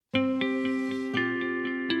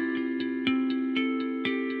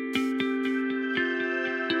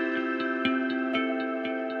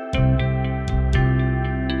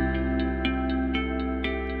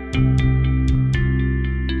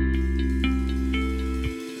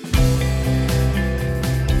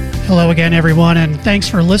Hello again, everyone, and thanks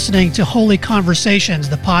for listening to Holy Conversations,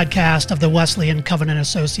 the podcast of the Wesleyan Covenant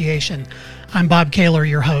Association. I'm Bob Kaler,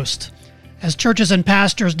 your host. As churches and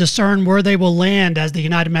pastors discern where they will land as the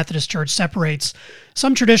United Methodist Church separates,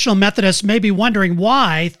 some traditional Methodists may be wondering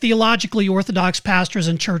why theologically orthodox pastors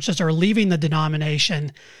and churches are leaving the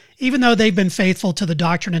denomination, even though they've been faithful to the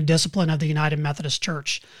doctrine and discipline of the United Methodist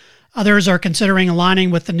Church. Others are considering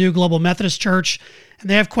aligning with the new Global Methodist Church, and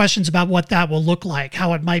they have questions about what that will look like,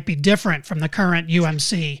 how it might be different from the current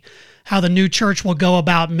UMC, how the new church will go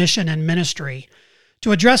about mission and ministry.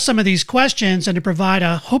 To address some of these questions and to provide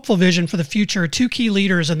a hopeful vision for the future, two key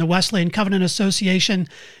leaders in the Wesleyan Covenant Association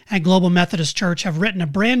and Global Methodist Church have written a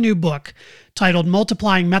brand new book titled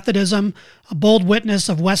Multiplying Methodism, a bold witness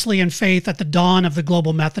of Wesleyan faith at the dawn of the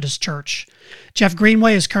Global Methodist Church. Jeff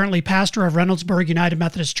Greenway is currently pastor of Reynoldsburg United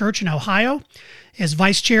Methodist Church in Ohio, is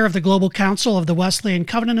vice chair of the Global Council of the Wesleyan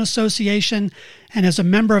Covenant Association, and is a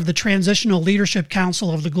member of the Transitional Leadership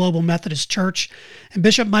Council of the Global Methodist Church. And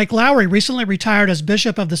Bishop Mike Lowry recently retired as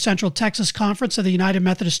bishop of the Central Texas Conference of the United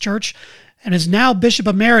Methodist Church and is now Bishop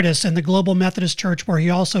Emeritus in the Global Methodist Church, where he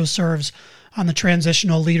also serves on the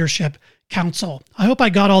Transitional Leadership Council. I hope I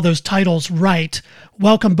got all those titles right.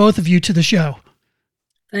 Welcome both of you to the show.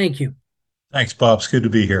 Thank you. Thanks, Bob. It's good to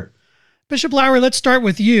be here. Bishop Lowry, let's start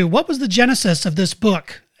with you. What was the genesis of this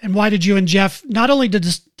book? And why did you and Jeff not only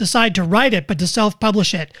decide to write it, but to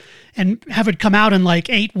self-publish it and have it come out in like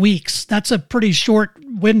 8 weeks? That's a pretty short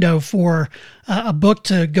window for a book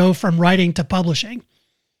to go from writing to publishing.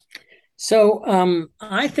 So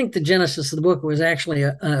I think the genesis of the book was actually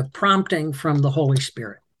a prompting from the Holy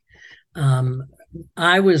Spirit.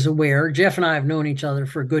 I was aware, Jeff and I have known each other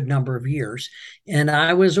for a good number of years, and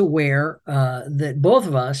I was aware that both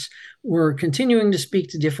of us were continuing to speak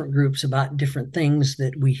to different groups about different things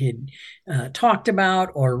that we had talked about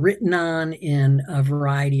or written on in a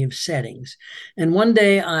variety of settings. And one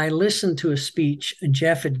day I listened to a speech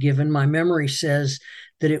Jeff had given. My memory says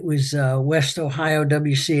that it was West Ohio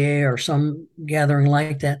WCA or some gathering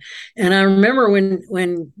like that. And I remember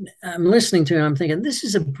when I'm listening to it, I'm thinking, this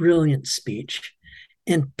is a brilliant speech.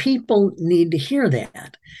 And people need to hear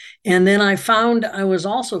that. And then I found I was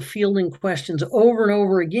also fielding questions over and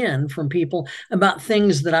over again from people about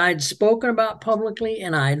things that I'd spoken about publicly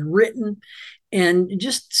and I'd written. And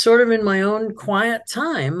just sort of in my own quiet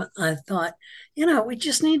time, I thought, we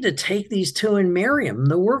just need to take these two and marry them.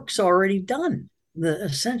 The work's already done, the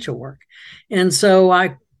essential work. And so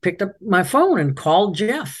I picked up my phone and called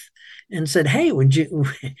Jeff and said, "Hey, would you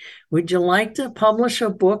like to publish a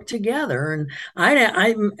book together?" And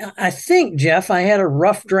I think, Jeff, I had a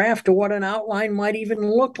rough draft of what an outline might even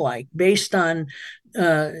look like based on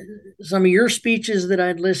some of your speeches that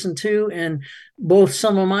I'd listened to, and both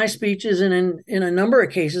some of my speeches and in a number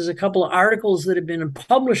of cases, a couple of articles that have been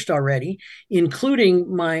published already,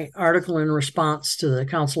 including my article in response to the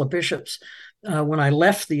Council of Bishops when I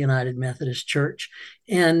left the United Methodist Church.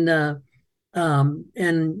 And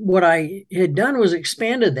what I had done was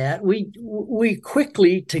expanded that. We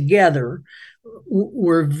quickly together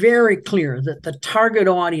were very clear that the target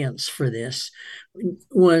audience for this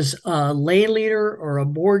was a lay leader or a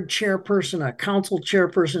board chairperson, a council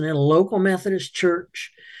chairperson in a local Methodist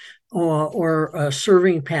church, or a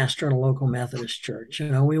serving pastor in a local Methodist church.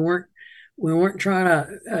 We weren't trying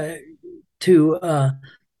to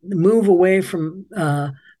move away from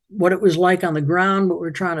what it was like on the ground, but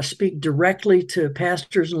we're trying to speak directly to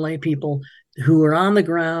pastors and lay people who are on the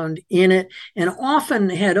ground in it and often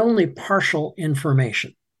had only partial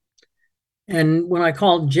information. And when I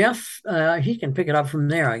called Jeff, he can pick it up from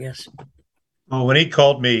there, I guess. Well, when he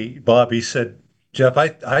called me, Bob, he said, "Jeff,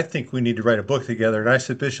 I think we need to write a book together." And I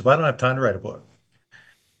said, "Bishop, I don't have time to write a book."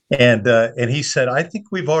 And he said, "I think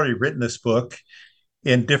we've already written this book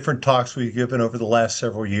in different talks we've given over the last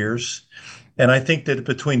several years. And I think that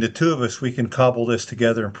between the two of us, we can cobble this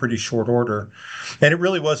together in pretty short order." And it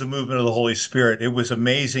really was a movement of the Holy Spirit. It was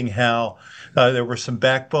amazing how there were some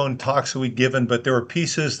backbone talks that we'd given, but there were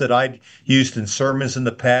pieces that I'd used in sermons in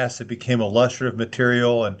the past that became illustrative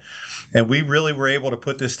material. And we really were able to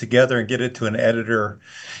put this together and get it to an editor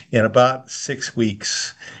in about 6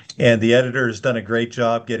 weeks. And the editor has done a great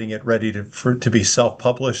job getting it ready to be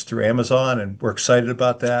self-published through Amazon, and we're excited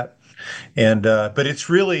about that. And but it's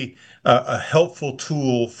really a helpful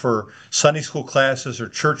tool for Sunday school classes or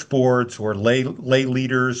church boards or lay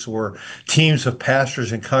leaders or teams of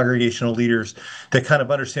pastors and congregational leaders to kind of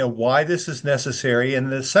understand why this is necessary.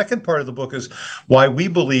 And the second part of the book is why we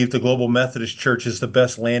believe the Global Methodist Church is the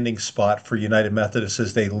best landing spot for United Methodists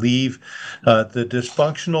as they leave the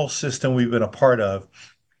dysfunctional system we've been a part of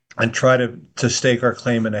and try to stake our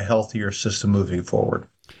claim in a healthier system moving forward.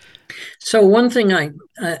 So one thing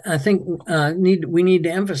I think we need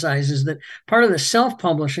to emphasize is that part of the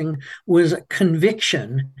self-publishing was a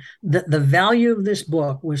conviction that the value of this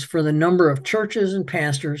book was for the number of churches and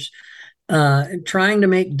pastors trying to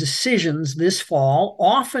make decisions this fall,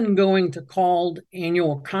 often going to called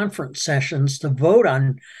annual conference sessions to vote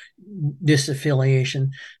on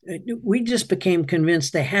disaffiliation. We just became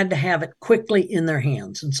convinced they had to have it quickly in their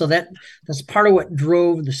hands. And so that's part of what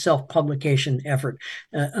drove the self-publication effort,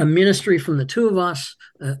 a ministry from the two of us,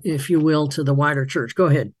 if you will, to the wider church. Go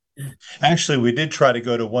ahead. Actually, we did try to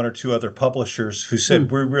go to one or two other publishers who said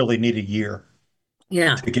we really need a year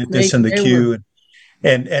to get this in the queue.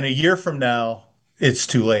 And a year from now, it's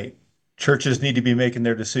too late. Churches need to be making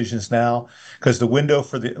their decisions now, because the window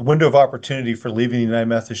of opportunity for leaving the United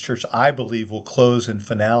Methodist Church, I believe, will close in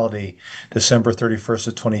finality December 31st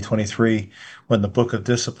of 2023, when the Book of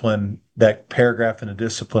Discipline, that paragraph in the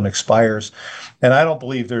discipline, expires. And I don't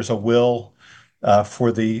believe there's a will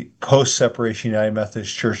for the post-separation United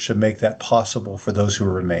Methodist Church to make that possible for those who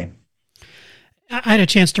remain. I had a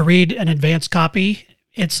chance to read an advanced copy.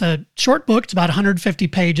 It's a short book. It's about 150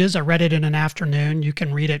 pages. I read it in an afternoon. You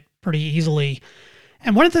can read it pretty easily.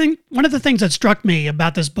 And one of the things that struck me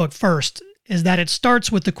about this book first is that it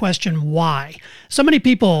starts with the question, why? So many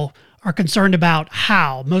people are concerned about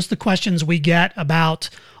how. Most of the questions we get about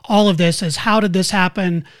all of this is, how did this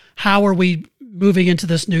happen? How are we moving into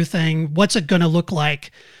this new thing? What's it going to look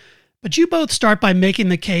like? But you both start by making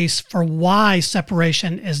the case for why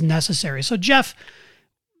separation is necessary. So Jeff,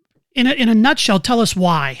 in a nutshell, tell us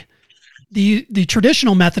why. The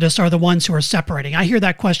traditional Methodists are the ones who are separating. I hear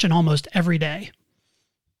that question almost every day.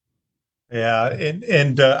 Yeah,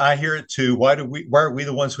 and I hear it too. Why are we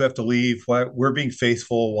the ones who have to leave? Why we're being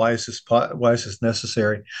faithful? Why is this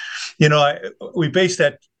necessary? We base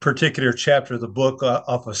that particular chapter of the book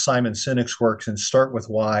off of Simon Sinek's works and start with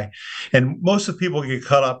why. And most of the people get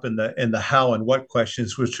caught up in the how and what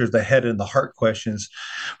questions, which are the head and the heart questions.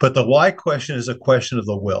 But the why question is a question of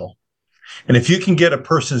the will. And if you can get a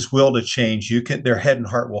person's will to change, their head and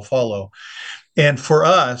heart will follow. And for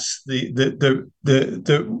us, we're going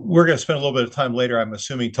to spend a little bit of time later, I'm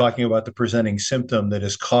assuming, talking about the presenting symptom that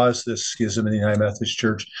has caused this schism in the United Methodist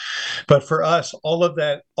Church. But for us, all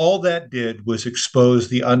that did was expose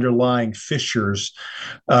the underlying fissures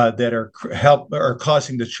that are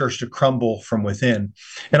causing the church to crumble from within.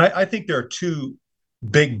 And I think there are two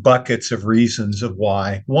big buckets of reasons of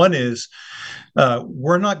why. One is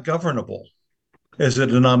we're not governable as a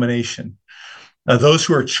denomination. Those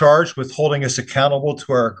who are charged with holding us accountable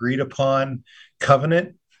to our agreed upon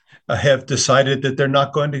covenant have decided that they're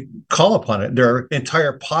not going to call upon it. There are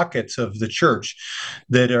entire pockets of the church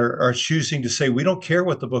that are choosing to say, we don't care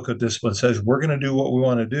what the Book of Discipline says. We're going to do what we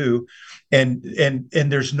want to do. And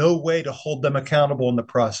there's no way to hold them accountable in the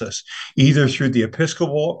process, either through the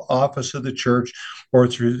Episcopal office of the church or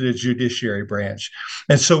through the judiciary branch.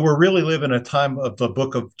 And so we're really living a time of the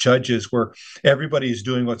Book of Judges where everybody is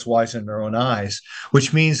doing what's wise in their own eyes,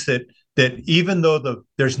 which means that even though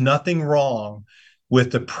there's nothing wrong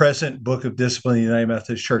with the present Book of Discipline in the United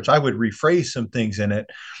Methodist Church, I would rephrase some things in it,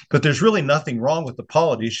 but there's really nothing wrong with the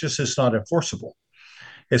polity. It's just it's not enforceable.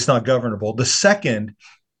 It's not governable. The second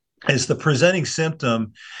is the presenting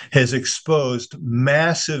symptom has exposed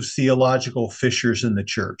massive theological fissures in the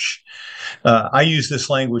church. I use this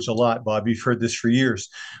language a lot, Bob. You've heard this for years.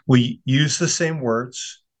 We use the same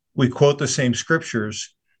words. We quote the same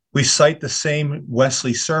scriptures. We cite the same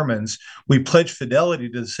Wesley sermons. We pledge fidelity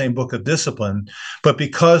to the same Book of Discipline. But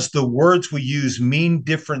because the words we use mean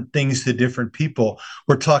different things to different people,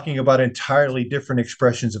 we're talking about entirely different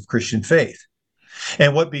expressions of Christian faith.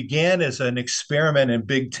 And what began as an experiment in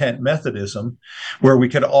big tent Methodism, where we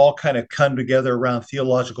could all kind of come together around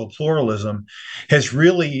theological pluralism, has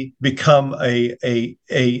really become a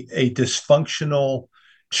dysfunctional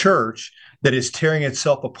church that is tearing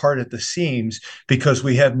itself apart at the seams because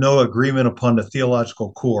we have no agreement upon the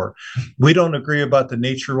theological core. We don't agree about the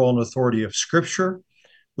nature, role, and authority of Scripture.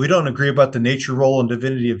 We don't agree about the nature, role, and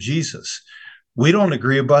divinity of Jesus. We don't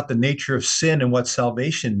agree about the nature of sin and what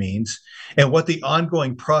salvation means and what the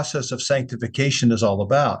ongoing process of sanctification is all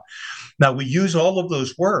about. Now, we use all of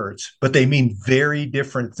those words, but they mean very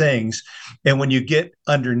different things. And when you get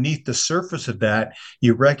underneath the surface of that,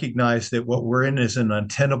 you recognize that what we're in is an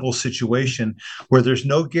untenable situation where there's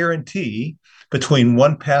no guarantee between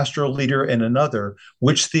one pastoral leader and another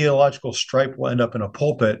which theological stripe will end up in a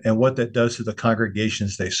pulpit and what that does to the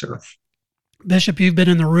congregations they serve. Bishop, you've been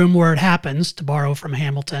in the room where it happens, to borrow from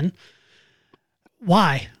Hamilton.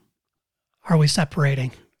 Why are we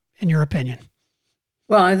separating, in your opinion?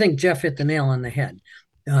 Well, I think Jeff hit the nail on the head.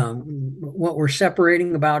 What we're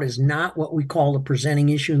separating about is not what we call the presenting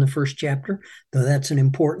issue in the first chapter, though that's an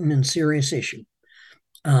important and serious issue.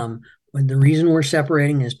 But the reason we're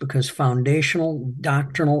separating is because foundational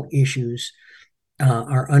doctrinal issues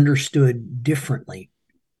are understood differently.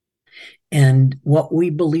 And what we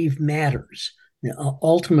believe matters.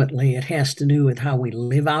 Ultimately, it has to do with how we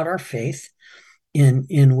live out our faith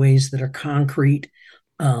in ways that are concrete.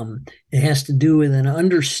 It has to do with an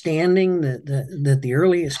understanding that the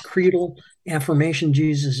earliest creedal affirmation,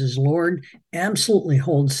 Jesus is Lord, absolutely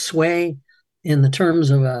holds sway in the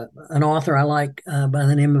terms of an author I like by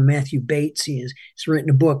the name of Matthew Bates. He's written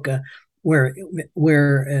a book where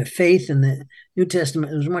faith in the New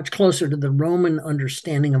Testament is much closer to the Roman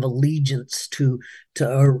understanding of allegiance to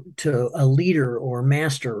a leader or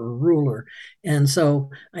master or ruler. And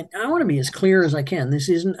so I want to be as clear as I can. This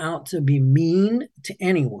isn't out to be mean to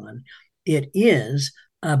anyone. It is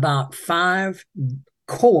about 5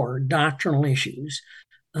 core doctrinal issues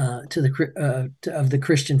of the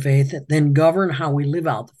Christian faith that then govern how we live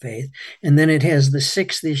out the faith. And then it has the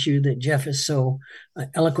 6th issue that Jeff has so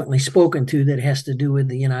eloquently spoken to, that has to do with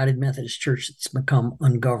the United Methodist Church that's become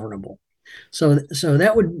ungovernable. So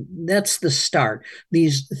that's the start.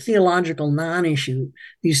 These theological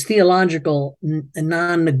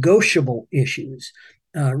non-negotiable issues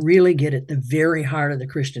really get at the very heart of the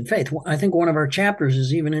Christian faith. I think one of our chapters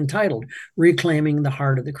is even entitled "Reclaiming the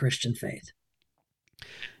Heart of the Christian Faith."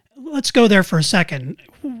 Let's go there for a second.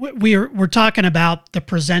 We're talking about the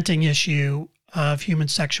presenting issue of human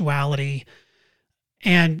sexuality,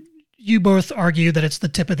 and you both argue that it's the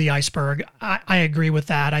tip of the iceberg. I agree with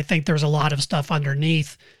that. I think there's a lot of stuff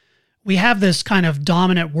underneath. We have this kind of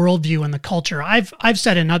dominant worldview in the culture. I've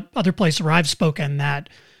said in other places where I've spoken that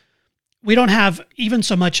we don't have even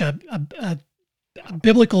so much a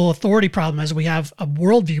biblical authority problem as we have a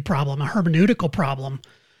worldview problem, a hermeneutical problem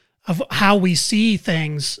of how we see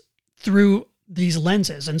things through these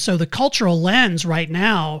lenses. And so the cultural lens right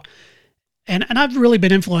now, and I've really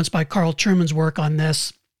been influenced by Carl Trueman's work on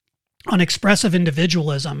this, on expressive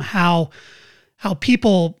individualism, how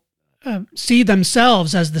people see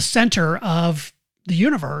themselves as the center of the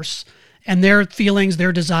universe, and their feelings,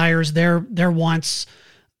 their desires, their wants,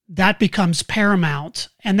 that becomes paramount.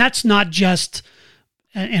 And that's not just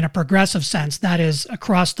in a progressive sense, that is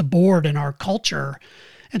across the board in our culture.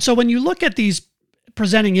 And so when you look at these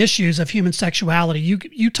presenting issues of human sexuality,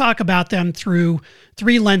 you talk about them through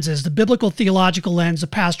 3 lenses: the biblical theological lens, the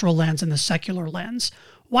pastoral lens, and the secular lens.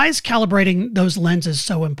 Why is calibrating those lenses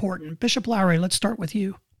so important? Bishop Lowry, let's start with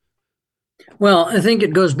you. Well, I think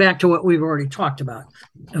it goes back to what we've already talked about.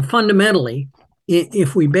 Fundamentally,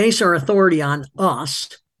 if we base our authority on us,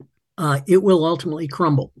 it will ultimately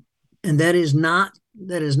crumble. And that is not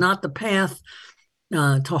the path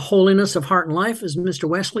to holiness of heart and life, as Mr.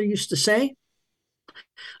 Wesley used to say.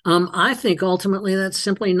 I think ultimately that's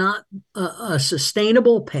simply not a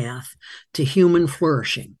sustainable path to human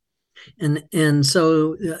flourishing. And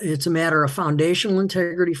so it's a matter of foundational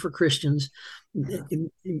integrity for Christians,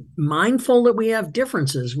 mindful that we have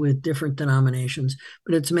differences with different denominations,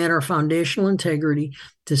 but it's a matter of foundational integrity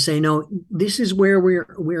to say, no, this is where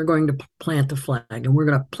we're going to plant the flag, and we're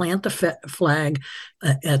going to plant the flag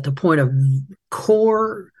at the point of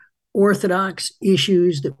core orthodox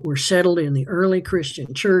issues that were settled in the early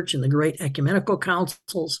Christian church and the great ecumenical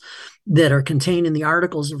councils that are contained in the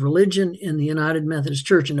Articles of Religion in the United Methodist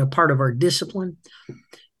Church and a part of our discipline.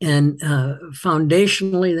 And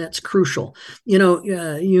foundationally, that's crucial.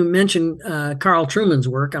 You mentioned Carl Trueman's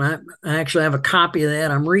work, and I actually have a copy of that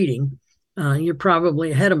I'm reading. You're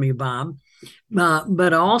probably ahead of me, Bob.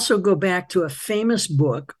 But I also go back to a famous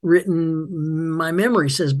book written, my memory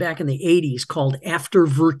says, back in the 80s, called After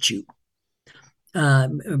Virtue. A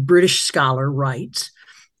British scholar writes,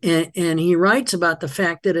 and he writes about the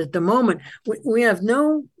fact that at the moment we have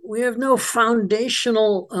no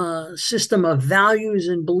foundational system of values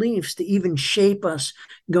and beliefs to even shape us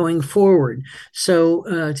going forward.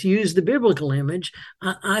 So to use the biblical image,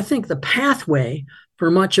 I think the pathway for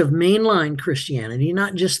much of mainline Christianity,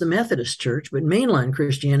 not just the Methodist Church, but mainline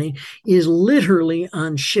Christianity, is literally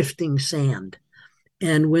on shifting sand.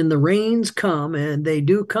 And when the rains come, and they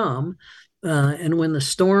do come, and when the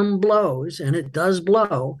storm blows, and it does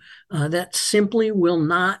blow, that simply will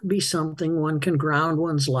not be something one can ground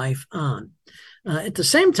one's life on. At the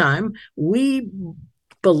same time, we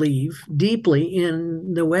believe deeply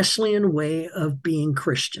in the Wesleyan way of being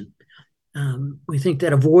Christian. We think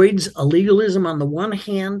that avoids a legalism on the one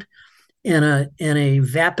hand and a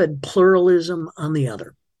vapid pluralism on the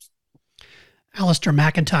other. Alistair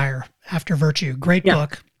McIntyre, After Virtue, great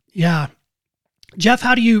book. Yeah. Jeff,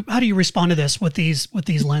 how do you respond to this with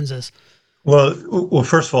these lenses? Well,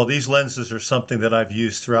 first of all, these lenses are something that I've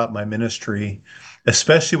used throughout my ministry,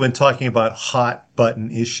 especially when talking about hot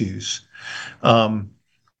button issues. Um,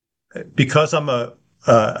 because I'm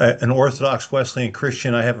an Orthodox Wesleyan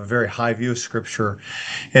Christian, I have a very high view of Scripture,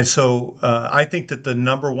 and so I think that the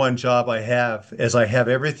number one job I have, as I have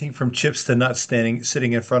everything from chips to nuts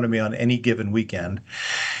sitting in front of me on any given weekend,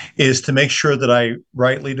 is to make sure that I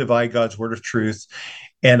rightly divide God's word of truth,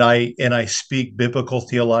 and I speak biblical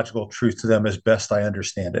theological truth to them as best I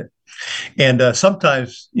understand it. And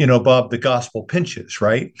sometimes, Bob, the gospel pinches,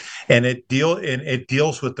 right? And it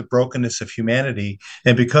deals with the brokenness of humanity.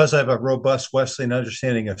 And because I have a robust Wesleyan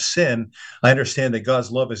understanding of sin, I understand that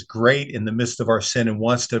God's love is great in the midst of our sin and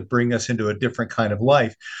wants to bring us into a different kind of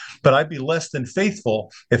life. But I'd be less than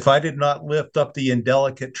faithful if I did not lift up the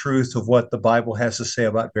indelicate truth of what the Bible has to say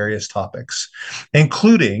about various topics,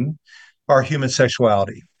 including our human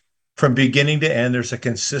sexuality. From beginning to end, there's a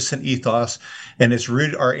consistent ethos, and it's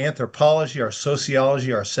rooted, our anthropology, our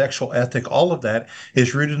sociology, our sexual ethic, all of that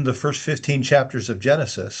is rooted in the first 15 chapters of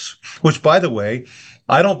Genesis, which, by the way,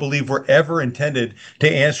 I don't believe were ever intended to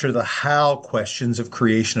answer the how questions of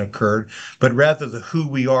creation occurred, but rather the who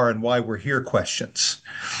we are and why we're here questions.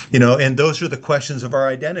 And those are the questions of our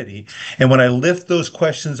identity. And when I lift those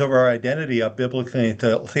questions of our identity up biblically and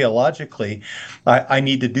theologically, I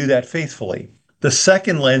need to do that faithfully. The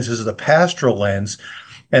second lens is the pastoral lens,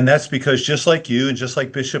 and that's because just like you and just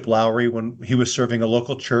like Bishop Lowry when he was serving a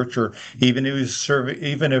local church, or even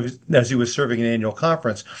as he was serving an annual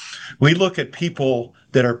conference, we look at people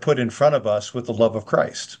that are put in front of us with the love of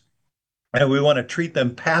Christ, and we want to treat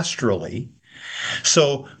them pastorally.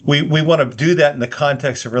 So we want to do that in the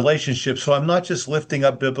context of relationships. So I'm not just lifting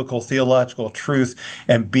up biblical theological truth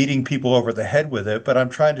and beating people over the head with it, but I'm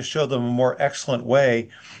trying to show them a more excellent way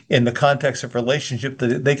in the context of relationship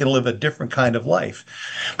that they can live a different kind of life.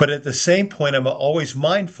 But at the same point, I'm always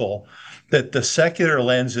mindful that the secular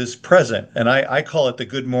lens is present, and I call it the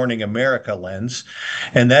Good Morning America lens.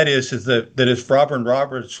 And that is that if Robin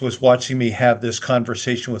Roberts was watching me have this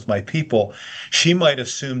conversation with my people, she might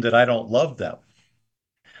assume that I don't love them.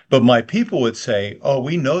 But my people would say, oh,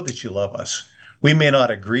 we know that you love us. We may not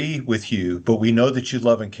agree with you, but we know that you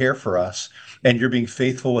love and care for us, and you're being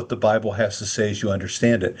faithful what the Bible has to say as you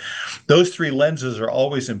understand it. Those three lenses are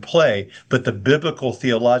always in play, but the biblical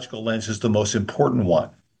theological lens is the most important one.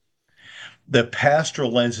 The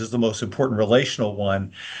pastoral lens is the most important relational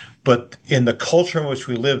one, but in the culture in which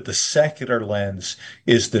we live, the secular lens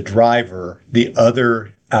is the driver, the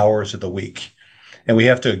other hours of the week. And we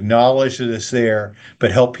have to acknowledge that it's there,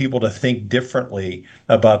 but help people to think differently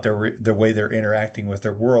about the way they're interacting with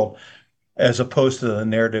their world, as opposed to the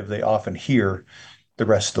narrative they often hear the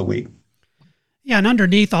rest of the week. Yeah, and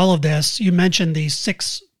underneath all of this, you mentioned these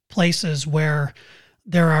 6 places where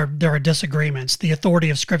there are disagreements. The authority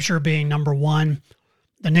of Scripture being number 1,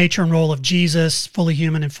 the nature and role of Jesus, fully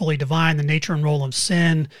human and fully divine, the nature and role of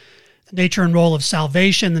sin, the nature and role of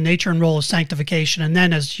salvation, the nature and role of sanctification, and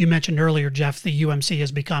then, as you mentioned earlier, Jeff, the UMC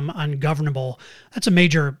has become ungovernable. That's a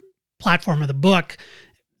major platform of the book.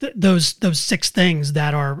 Those 6 things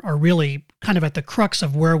that are really kind of at the crux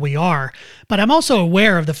of where we are. But I'm also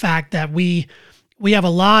aware of the fact that we have a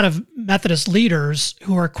lot of Methodist leaders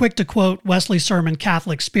who are quick to quote Wesley's sermon,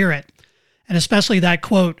 Catholic Spirit, and especially that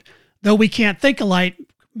quote, though we can't think alike,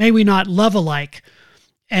 may we not love alike.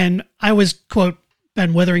 And I always quote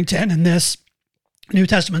Ben Witherington and this New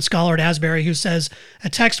Testament scholar at Asbury, who says, a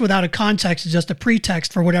text without a context is just a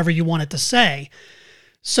pretext for whatever you want it to say.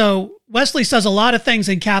 So Wesley says a lot of things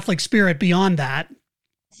in Catholic Spirit beyond that.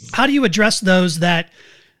 How do you address those that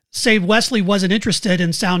say Wesley wasn't interested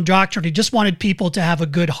in sound doctrine? He just wanted people to have a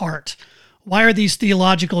good heart. Why are these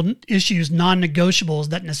theological issues non-negotiables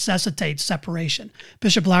that necessitate separation?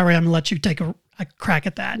 Bishop Lowry, I'm going to let you take a crack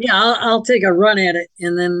at that. Yeah, I'll take a run at it,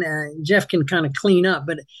 and then Jeff can kind of clean up.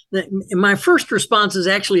 But my first response is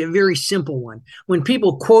actually a very simple one. When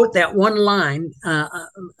people quote that one line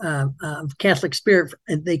of Catholic Spirit,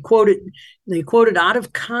 they quote it out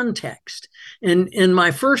of context. And my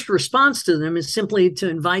first response to them is simply to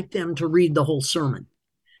invite them to read the whole sermon.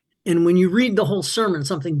 And when you read the whole sermon,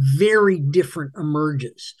 something very different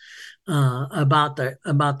emerges about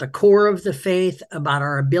the core of the faith, about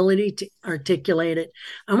our ability to articulate it.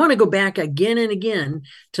 I want to go back again and again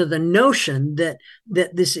to the notion that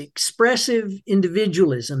this expressive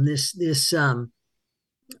individualism, this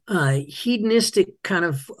hedonistic kind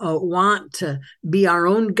of want to be our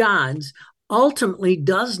own gods, ultimately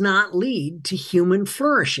does not lead to human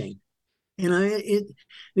flourishing. We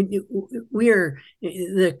are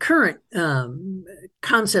the current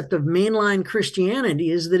concept of mainline Christianity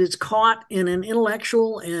is that it's caught in an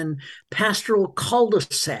intellectual and pastoral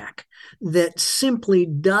cul-de-sac that simply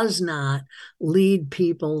does not lead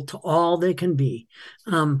people to all they can be.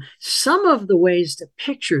 Some of the ways to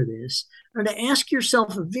picture this are to ask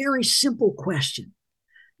yourself a very simple question.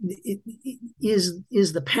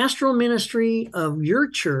 Is the pastoral ministry of your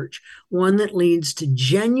church one that leads to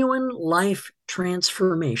genuine life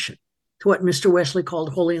transformation, to what Mr. Wesley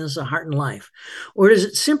called holiness of heart and life? Or does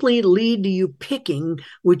it simply lead to you picking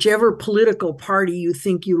whichever political party you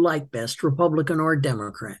think you like best, Republican or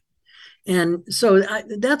Democrat? And so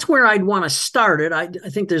that's where I'd want to start it. I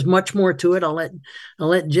think there's much more to it. I'll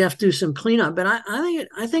let Jeff do some cleanup, but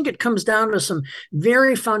I think it comes down to some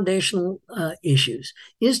very foundational issues.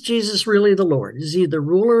 Is Jesus really the Lord? Is he the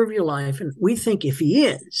ruler of your life? And we think if he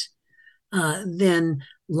is, then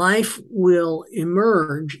life will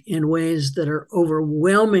emerge in ways that are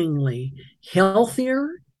overwhelmingly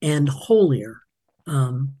healthier and holier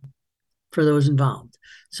for those involved.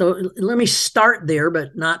 So let me start there,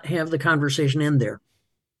 but not have the conversation end there.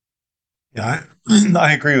 Yeah,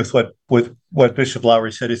 I agree with what Bishop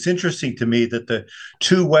Lowry said. It's interesting to me that the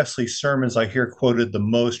two Wesley sermons I hear quoted the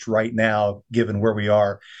most right now, given where we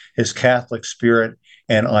are, is Catholic Spirit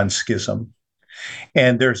and On Schism.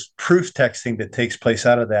 And there's proof texting that takes place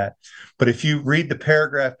out of that. But if you read the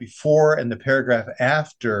paragraph before and the paragraph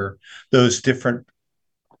after those different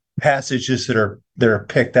passages that are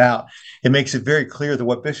picked out, it makes it very clear that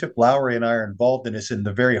what Bishop Lowry and I are involved in is in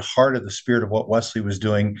the very heart of the spirit of what Wesley was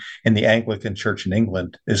doing in the Anglican Church in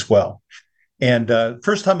England as well. And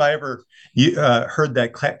first time I ever heard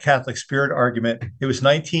that Catholic Spirit argument, it was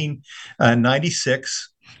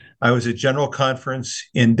 1996. I was at General Conference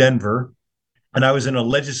in Denver, and I was in a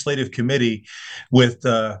legislative committee with,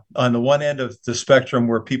 on the one end of the spectrum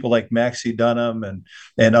were people like Maxie Dunham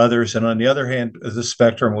and others. And on the other hand of the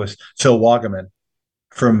spectrum was Phil Wagaman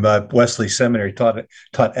from Wesley Seminary, taught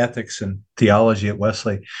ethics and theology at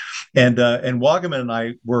Wesley. And Wagaman and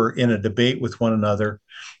I were in a debate with one another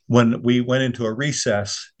when we went into a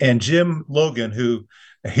recess. And Jim Logan,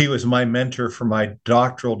 he was my mentor for my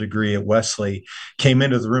doctoral degree at Wesley, came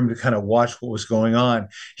into the room to kind of watch what was going on.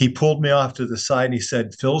 He pulled me off to the side and he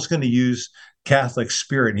said, Phil's going to use Catholic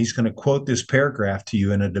Spirit, and he's going to quote this paragraph to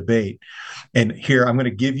you in a debate. And here, I'm going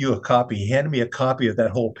to give you a copy. He handed me a copy of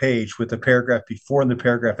that whole page with the paragraph before and the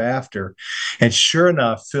paragraph after. And sure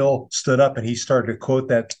enough, Phil stood up and he started to quote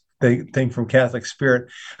that thing from Catholic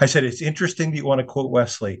Spirit. I said, it's interesting that you want to quote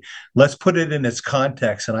Wesley. Let's put it in its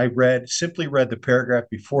context. And I simply read the paragraph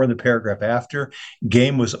before and the paragraph after.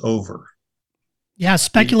 Game was over. Yeah,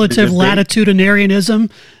 speculative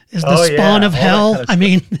latitudinarianism is the spawn of hell. I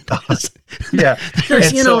mean, yeah.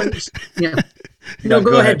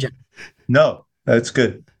 Go ahead, John. No, that's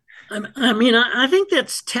good. I mean, I think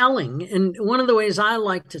that's telling. And one of the ways I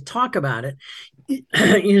like to talk about it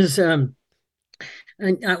is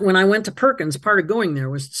when I went to Perkins, part of going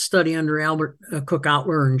there was to study under Albert Cook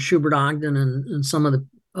Outler and Schubert Ogden and some of the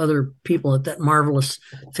other people at that marvelous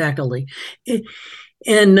faculty.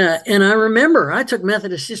 And I remember I took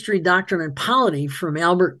Methodist history, doctrine, and polity from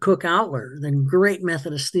Albert Cook Outler, the great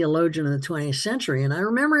Methodist theologian of the 20th century. And I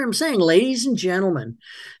remember him saying, ladies and gentlemen,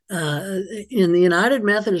 in the United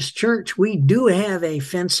Methodist Church, we do have a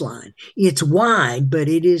fence line. It's wide, but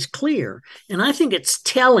it is clear. And I think it's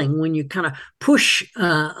telling when you kind of push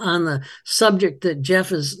on the subject that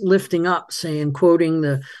Jeff is lifting up, saying, quoting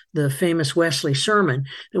the famous Wesley sermon,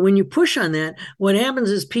 that when you push on that, what happens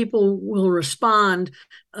is people will respond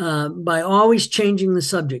by always changing the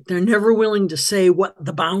subject. They're never willing to say what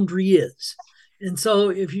the boundary is. And so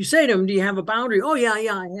if you say to them, do you have a boundary? Oh, yeah,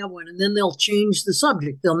 I have one. And then they'll change the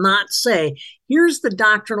subject. They'll not say, here's the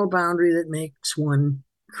doctrinal boundary that makes one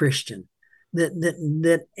Christian,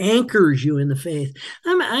 that anchors you in the faith.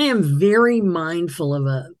 I am very mindful of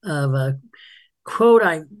a quote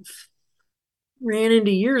I ran into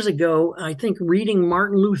years ago, I think reading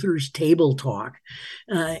Martin Luther's Table Talk.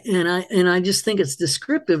 And I just think it's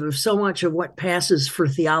descriptive of so much of what passes for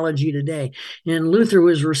theology today. And Luther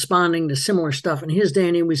was responding to similar stuff in his day,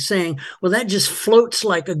 and he was saying, well, that just floats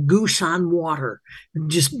like a goose on water,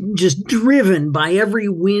 just driven by every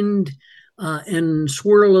wind and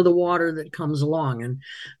swirl of the water that comes along.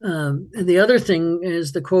 And the other thing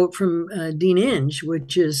is the quote from Dean Inge,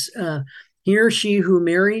 which is, he or she who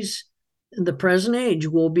marries in the present age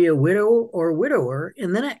will be a widow or widower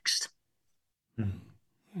in the next.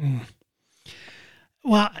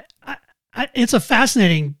 Well, it's a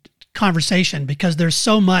fascinating conversation because there's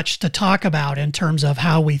so much to talk about in terms of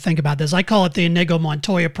how we think about this. I call it the Inigo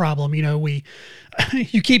Montoya problem.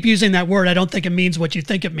 You keep using that word. I don't think it means what you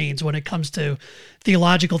think it means when it comes to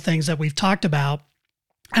theological things that we've talked about.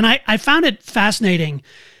 And I found it fascinating,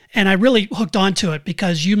 and I really hooked onto it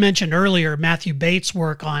because you mentioned earlier Matthew Bates'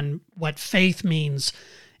 work on what faith means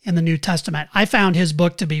in the New Testament. I found his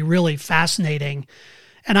book to be really fascinating.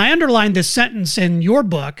 And I underlined this sentence in your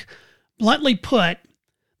book: bluntly put,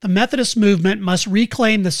 the Methodist movement must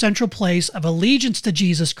reclaim the central place of allegiance to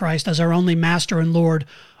Jesus Christ as our only master and Lord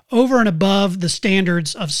over and above the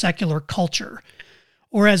standards of secular culture.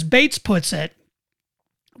 Or as Bates puts it,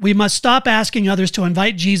 we must stop asking others to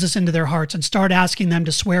invite Jesus into their hearts and start asking them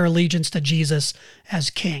to swear allegiance to Jesus as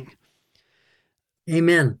King.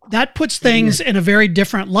 Amen. That puts things in a very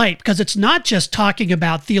different light because it's not just talking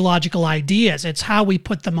about theological ideas, it's how we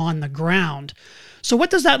put them on the ground. So what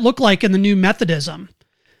does that look like in the New Methodism?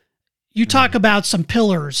 You talk about some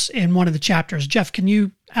pillars in one of the chapters. Jeff, can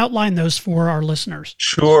you outline those for our listeners?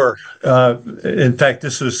 Sure. In fact,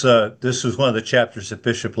 this was one of the chapters that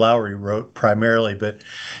Bishop Lowry wrote primarily, but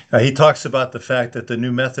he talks about the fact that the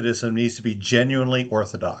New Methodism needs to be genuinely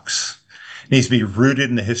orthodox. It needs to be rooted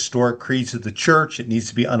in the historic creeds of the church. It needs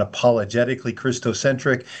to be unapologetically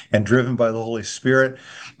Christocentric and driven by the Holy Spirit,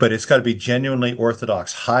 but it's got to be genuinely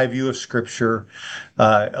orthodox, high view of Scripture,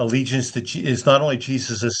 allegiance to is not only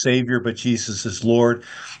Jesus as Savior, but Jesus as Lord.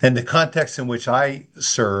 And the context in which I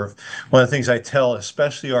serve, one of the things I tell,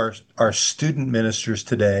 especially our student ministers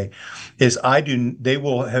today, is they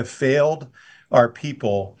will have failed our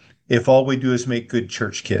people if all we do is make good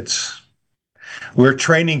church kids. We're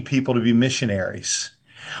training people to be missionaries.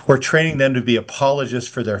 We're training them to be apologists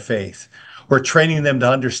for their faith. We're training them to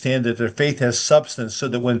understand that their faith has substance so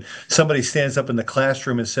that when somebody stands up in the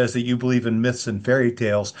classroom and says that you believe in myths and fairy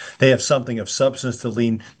tales, they have something of substance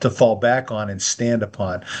to fall back on and stand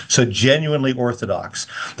upon. So genuinely orthodox.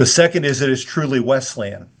 The second is that it's truly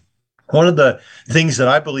Wesleyan. One of the things that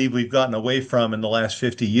I believe we've gotten away from in the last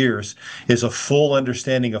 50 years is a full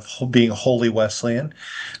understanding of being wholly Wesleyan.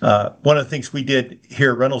 One of the things we did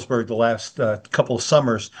here at Reynoldsburg the last couple of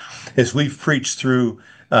summers is we've preached through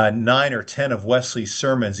 9 or 10 of Wesley's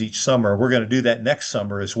sermons each summer. We're going to do that next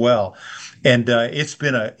summer as well. And it's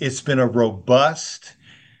been a robust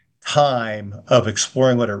time of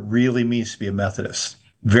exploring what it really means to be a Methodist.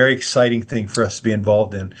 Very exciting thing for us to be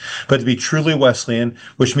involved in. But to be truly Wesleyan,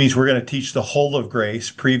 which means we're going to teach the whole of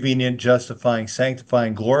grace, prevenient, justifying,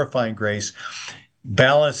 sanctifying, glorifying grace,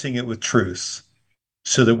 balancing it with truth,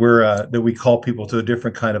 so that that we call people to a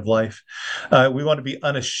different kind of life. We want to be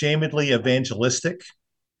unashamedly evangelistic.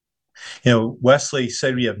 Wesley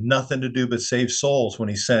said we have nothing to do but save souls when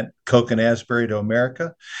he sent Coke and Asbury to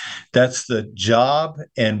America. That's the job,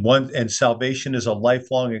 and salvation is a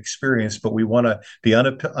lifelong experience, but we want to be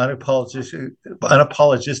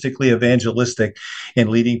unapologetically evangelistic in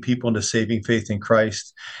leading people into saving faith in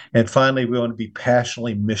Christ. And finally, we want to be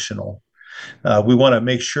passionately missional. We want to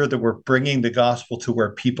make sure that we're bringing the gospel to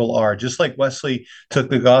where people are. Just like Wesley took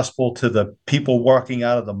the gospel to the people walking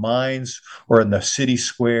out of the mines or in the city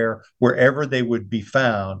square, wherever they would be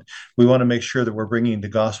found, we want to make sure that we're bringing the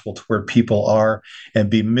gospel to where people are and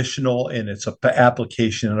be missional in its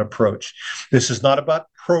application and approach. This is not about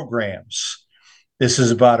programs. This is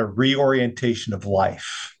about a reorientation of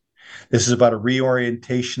life. This is about a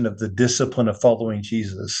reorientation of the discipline of following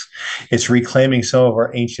Jesus. It's reclaiming some of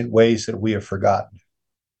our ancient ways that we have forgotten.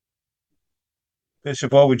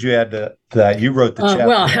 Bishop, what would you add to that? You wrote the chapter.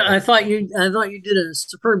 Well, I thought you did a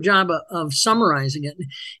superb job of summarizing it,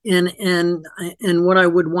 and what I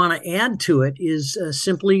would want to add to it is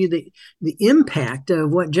simply the impact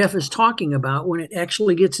of what Jeff is talking about when it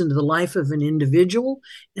actually gets into the life of an individual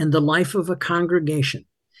and the life of a congregation.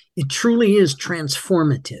 It truly is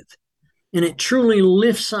transformative. And it truly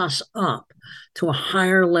lifts us up to a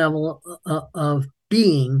higher level of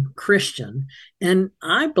being Christian, and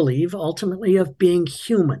I believe ultimately of being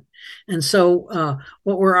human. And so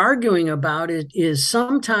what we're arguing about is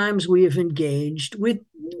sometimes we have engaged with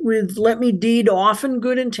let me deed often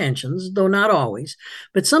good intentions, though not always,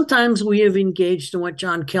 but sometimes we have engaged in what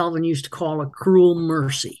John Calvin used to call a cruel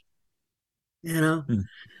mercy.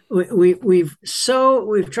 We've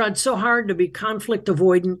tried so hard to be conflict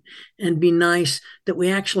avoidant and be nice that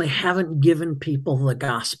we actually haven't given people the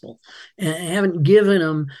gospel and haven't given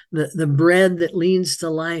them the bread that leads to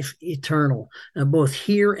life eternal, both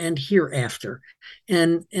here and hereafter.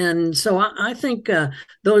 And so I think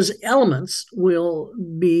those elements will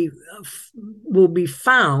be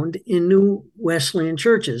found in new Wesleyan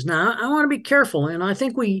churches. Now, I want to be careful, and I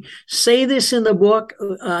think we say this in the book.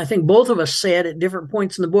 I think both of us say said at different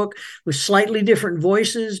points in the book with slightly different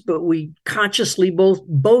voices, but we consciously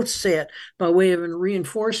both say it by way of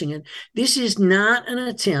reinforcing it. This is not an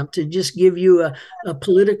attempt to just give you a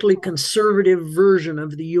politically conservative version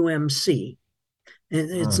of the UMC.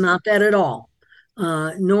 It's not that at all.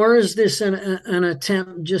 Nor is this an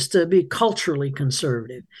attempt just to be culturally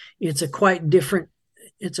conservative. It's a quite different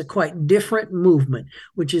movement,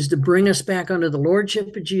 which is to bring us back under the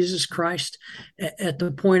lordship of Jesus Christ at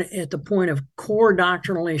the point of core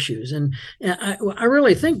doctrinal issues. And I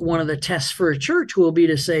really think one of the tests for a church will be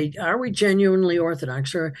to say, are we genuinely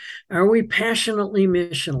Orthodox, or are we passionately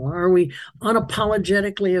missional? Are we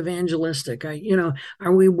unapologetically evangelistic?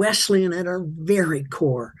 Are we Wesleyan at our very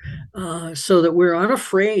core, so that we're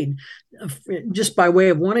unafraid, just by way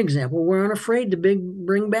of one example, we're unafraid to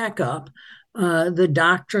bring back up the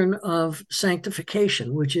doctrine of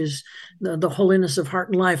sanctification, which is the holiness of heart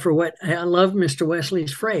and life, or what I love Mr.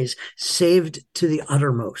 Wesley's phrase, saved to the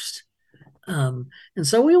uttermost. And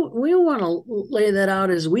so we want to lay that out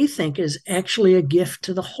as we think is actually a gift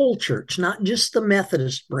to the whole church, not just the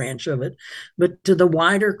Methodist branch of it, but to the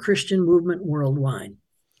wider Christian movement worldwide.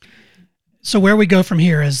 So where we go from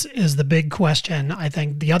here is the big question. I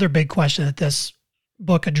think the other big question that this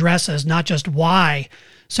book addresses, not just why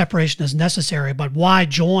separation is necessary, but why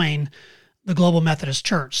join the Global Methodist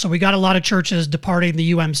Church. So we got a lot of churches departing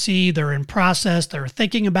the UMC. They're in process. They're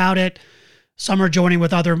thinking about it. Some are joining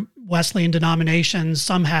with other Wesleyan denominations.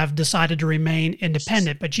 Some have decided to remain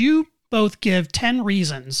independent. But you both give 10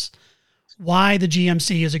 reasons why the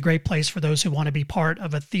GMC is a great place for those who want to be part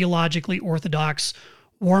of a theologically orthodox,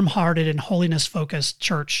 warm-hearted, and holiness-focused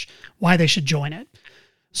church, why they should join it.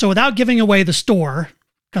 So without giving away the store,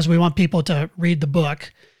 because we want people to read the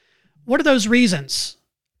book, what are those reasons?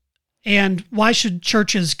 And why should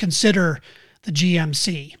churches consider the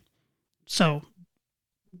GMC? So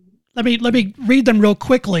let me read them real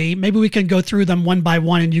quickly. Maybe we can go through them one by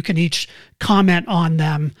one and you can each comment on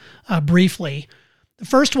them briefly. The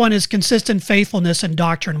first one is consistent faithfulness in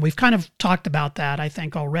doctrine. We've kind of talked about that, I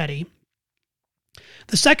think, already.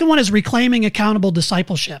 The second one is reclaiming accountable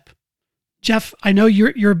discipleship. Jeff, I know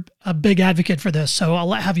you're a big advocate for this, so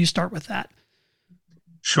I'll have you start with that.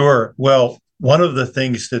 Sure. Well, one of the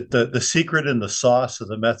things that the secret and the sauce of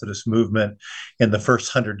the Methodist movement in the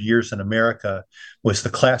first 100 years in America was the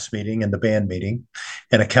class meeting and the band meeting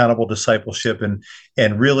and accountable discipleship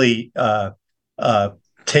and really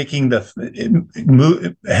taking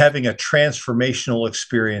having a transformational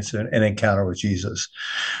experience and encounter with Jesus.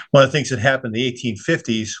 One of the things that happened in the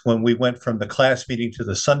 1850s when we went from the class meeting to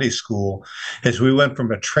the Sunday school is we went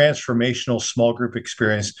from a transformational small group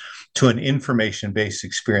experience to an information-based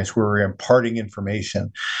experience where we're imparting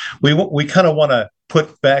information. We kind of want to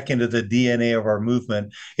put back into the DNA of our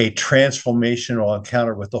movement a transformational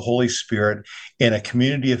encounter with the Holy Spirit in a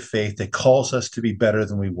community of faith that calls us to be better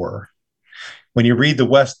than we were. When you read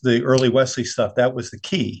the early Wesley stuff, that was the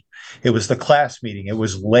key. It was the class meeting. It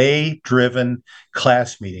was lay-driven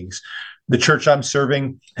class meetings. The church I'm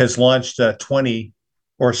serving has launched 20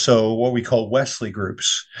 or so what we call Wesley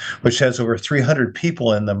groups, which has over 300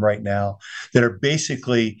 people in them right now that are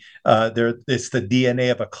basically, it's the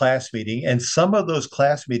DNA of a class meeting. And some of those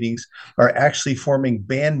class meetings are actually forming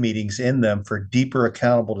band meetings in them for deeper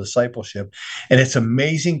accountable discipleship. And it's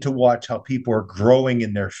amazing to watch how people are growing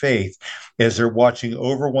in their faith as they're watching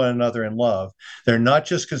over one another in love. They're not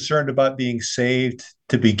just concerned about being saved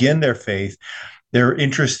to begin their faith. They're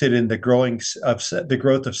interested in the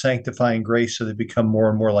growth of sanctifying grace so they become more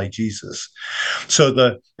and more like Jesus.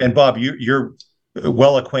 And Bob, you're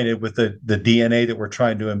well acquainted with the DNA that we're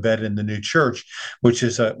trying to embed in the new church, which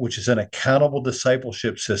is an accountable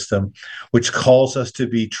discipleship system, which calls us to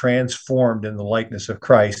be transformed in the likeness of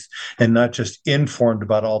Christ and not just informed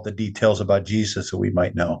about all the details about Jesus that we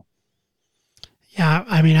might know. Yeah,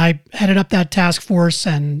 I mean, I headed up that task force,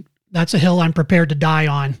 and that's a hill I'm prepared to die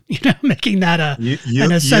on, making that an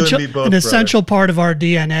essential part of our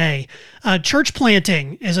DNA. Church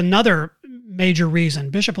planting is another major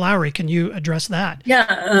reason. Bishop Lowry, can you address that?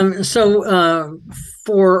 Yeah. So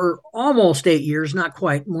for almost 8 years, not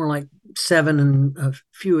quite, more like 7 and a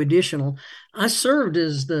few additional, I served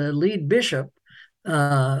as the lead bishop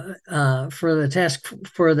for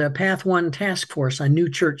the Path One task force on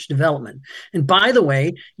new church development. And by the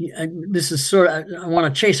way, this is I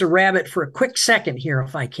want to chase a rabbit for a quick second here,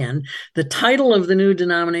 if I can. The title of the new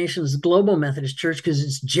denomination is Global Methodist Church because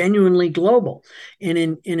it's genuinely global. And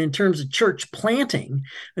in terms of church planting,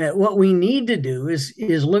 what we need to do is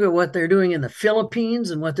look at what they're doing in the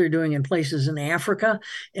Philippines and what they're doing in places in Africa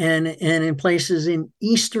and in places in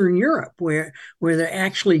Eastern Europe where they're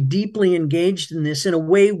actually deeply engaged in this in a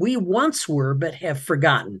way we once were but have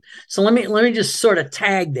forgotten. So let me just sort of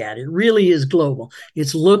tag that. It really is global.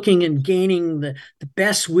 It's looking and gaining the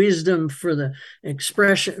best wisdom for the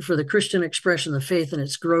expression, for the Christian expression of faith and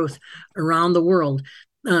its growth around the world.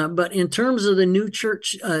 But in terms of the new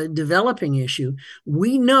church developing issue,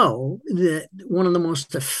 we know that one of the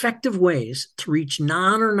most effective ways to reach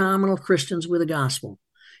non or nominal Christians with the gospel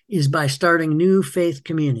is by starting new faith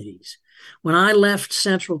communities. When I left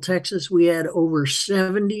Central Texas, we had over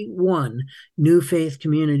 71 new faith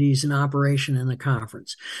communities in operation in the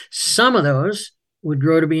conference. Some of those would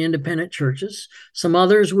grow to be independent churches. Some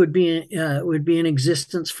others would be in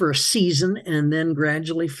existence for a season and then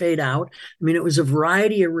gradually fade out. I mean, it was a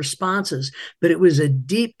variety of responses, but it was a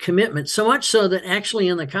deep commitment, so much so that actually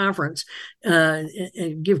in the conference,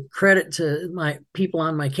 and give credit to my people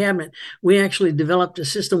on my cabinet, we actually developed a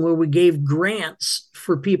system where we gave grants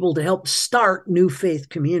for people to help start new faith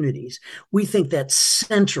communities. We think that's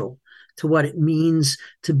central to what it means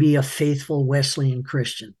to be a faithful Wesleyan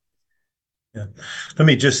Christian. Yeah. Let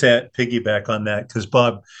me just piggyback on that, because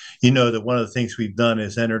Bob, you know that one of the things we've done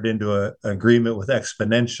is entered into an agreement with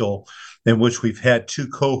Exponential, in which we've had 2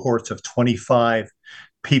 cohorts of 25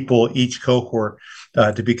 people each cohort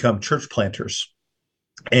to become church planters.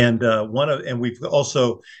 And we've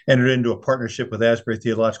also entered into a partnership with Asbury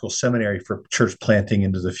Theological Seminary for church planting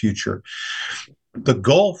into the future. The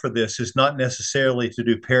goal for this is not necessarily to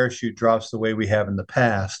do parachute drops the way we have in the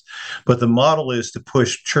past, but the model is to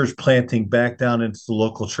push church planting back down into the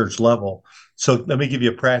local church level. So let me give you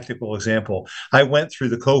a practical example. I went through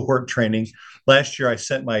the cohort training. Last year, I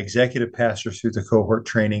sent my executive pastor through the cohort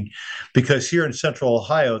training because here in Central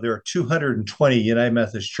Ohio, there are 220 United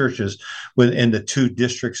Methodist churches within the 2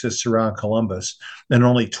 districts that surround Columbus, and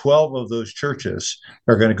only 12 of those churches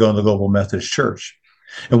are going to go in the Global Methodist Church.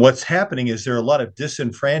 And what's happening is there are a lot of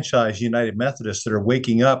disenfranchised United Methodists that are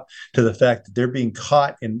waking up to the fact that they're being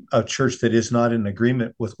caught in a church that is not in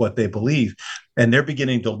agreement with what they believe. And they're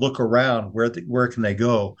beginning to look around, where can they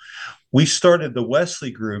go? We started the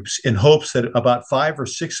Wesley groups in hopes that about 5 or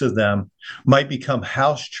 6 of them might become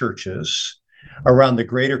house churches around the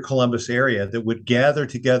greater Columbus area that would gather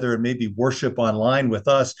together and maybe worship online with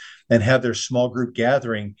us and have their small group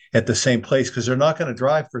gathering at the same place, because they're not going to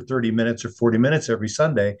drive for 30 minutes or 40 minutes every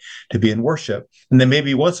Sunday to be in worship. And then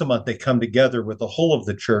maybe once a month they come together with the whole of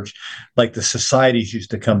the church, like the societies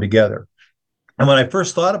used to come together. And when I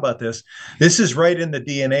first thought about this is right in the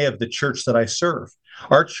DNA of the church that I serve.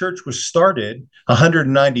 Our church was started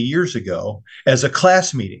 190 years ago as a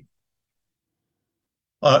class meeting.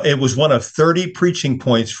 It was one of 30 preaching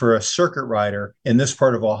points for a circuit rider in this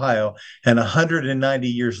part of Ohio. And 190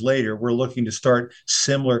 years later, we're looking to start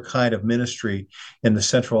similar kind of ministry in the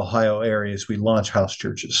Central Ohio area as we launch house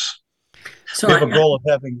churches. So we have a goal of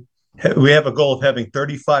having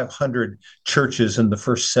 3,500 churches in the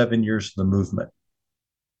first 7 years of the movement.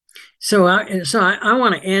 So I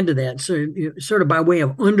want to add to that, so sort of by way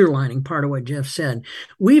of underlining part of what Jeff said.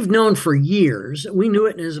 We've known for years, we knew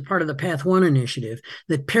it as a part of the Path One initiative,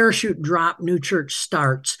 that parachute drop new church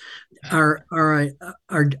starts are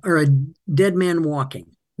a dead man walking.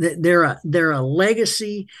 They're a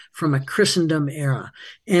legacy from a Christendom era.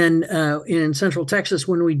 And in Central Texas,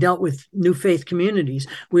 when we dealt with new faith communities,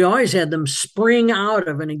 we always had them spring out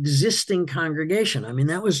of an existing congregation. I mean,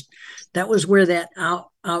 that was where that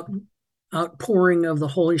outpouring of the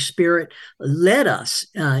Holy Spirit led us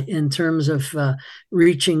in terms of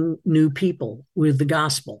reaching new people with the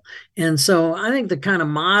gospel. And so I think the kind of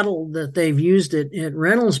model that they've used at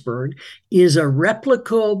Reynoldsburg is a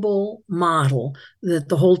replicable model that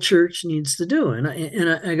the whole church needs to do. And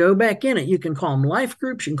I go back in it. You can call them life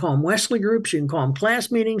groups, you can call them Wesley groups, you can call them class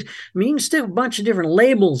meetings. I mean, you can stick a bunch of different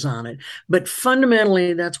labels on it, but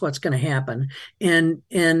fundamentally that's what's going to happen. And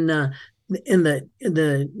in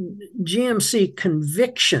the GMC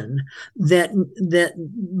conviction that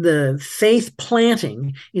the faith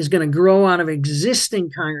planting is going to grow out of existing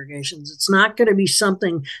congregations. It's not going to be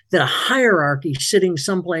something that a hierarchy sitting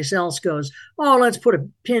someplace else goes, oh, let's put a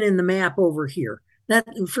pin in the map over here. That,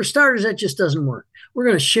 for starters, that just doesn't work. We're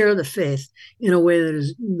going to share the faith in a way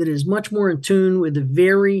that is much more in tune with the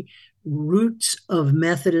very roots of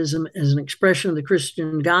Methodism as an expression of the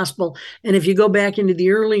Christian gospel. And if you go back into the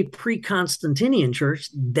early pre-Constantinian church,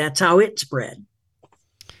 that's how it spread.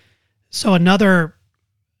 So another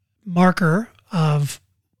marker of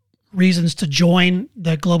reasons to join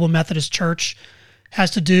the Global Methodist Church has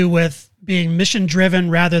to do with being mission-driven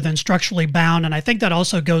rather than structurally bound. And I think that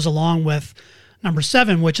also goes along with number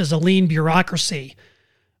 7, which is a lean bureaucracy.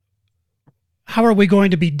 How are we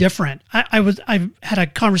going to be different? I had a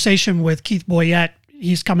conversation with Keith Boyette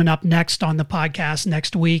He's coming up next on the podcast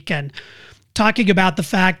next week and talking about the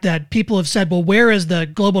fact that people have said, well, where is the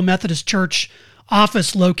Global Methodist Church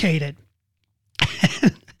office located?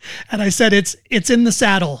 And I said, it's in the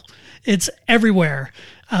saddle. It's everywhere.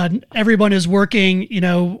 Everyone is working.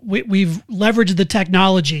 We've leveraged the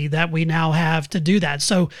technology that we now have to do that.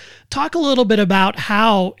 So talk a little bit about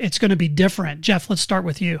how it's going to be different. Jeff, let's start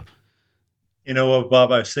with you. You know what,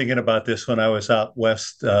 Bob, I was thinking about this when I was out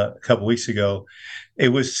west a couple of weeks ago. It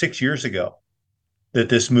was 6 years ago that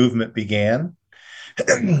this movement began.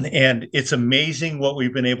 And it's amazing what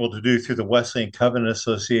we've been able to do through the Wesleyan Covenant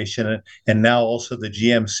Association and now also the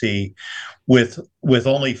GMC with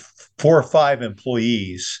only 4 or 5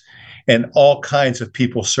 employees and all kinds of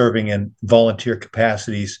people serving in volunteer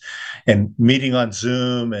capacities and meeting on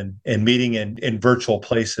Zoom and meeting in virtual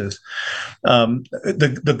places.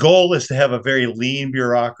 The goal is to have a very lean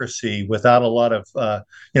bureaucracy without a lot of,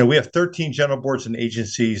 we have 13 general boards and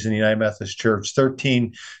agencies in the United Methodist Church,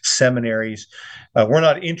 13 seminaries. We're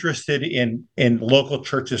not interested in local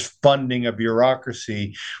churches funding a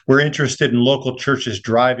bureaucracy. We're interested in local churches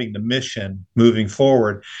driving the mission moving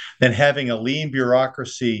forward and having a lean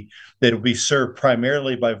bureaucracy that will be served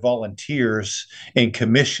primarily by volunteers and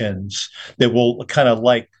commissions that will kind of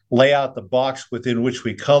like lay out the box within which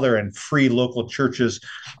we color and free local churches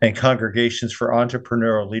and congregations for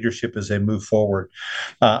entrepreneurial leadership as they move forward.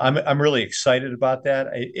 I'm really excited about that.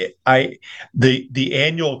 The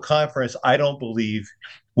annual conference, I don't believe,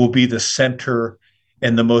 will be the center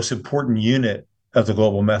and the most important unit of the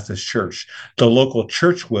Global Methodist Church. The local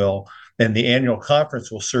church will, and the annual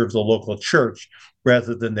conference will serve the local church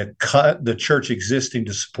rather than the church existing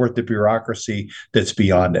to support the bureaucracy that's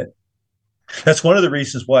beyond it. That's one of the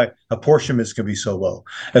reasons why apportionment is going to be so low.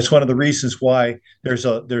 That's one of the reasons why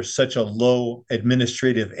there's such a low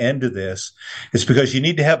administrative end to this. It's because you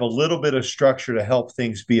need to have a little bit of structure to help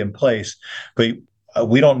things be in place, but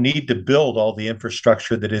we don't need to build all the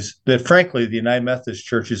infrastructure that frankly the United Methodist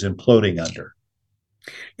Church is imploding under.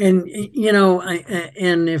 And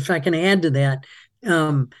and if I can add to that,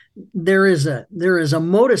 there is a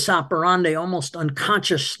modus operandi almost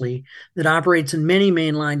unconsciously that operates in many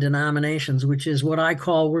mainline denominations, which is what I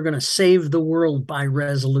call we're going to save the world by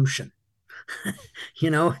resolution.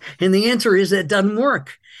 And the answer is that doesn't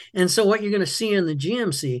work. And so what you're going to see in the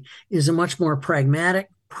GMC is a much more pragmatic,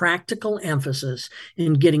 practical emphasis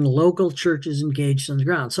in getting local churches engaged on the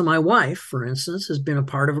ground. So my wife, for instance, has been a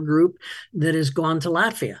part of a group that has gone to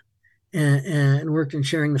Latvia and worked in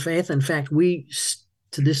sharing the faith. In fact, we,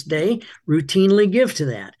 to this day, routinely give to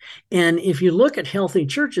that. And if you look at healthy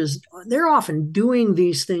churches, they're often doing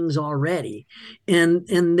these things already, and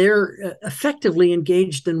they're effectively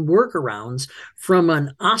engaged in workarounds from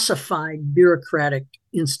an ossified bureaucratic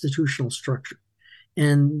institutional structure.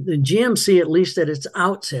 And the GMC, at least at its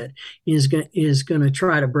outset, is going to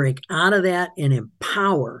try to break out of that and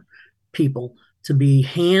empower people to be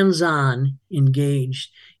hands-on engaged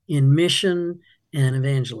in mission and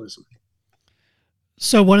evangelism.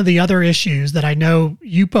 So one of the other issues that I know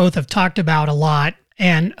you both have talked about a lot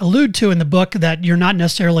and allude to in the book that you're not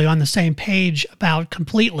necessarily on the same page about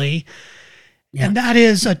completely, and that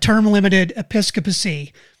is a term-limited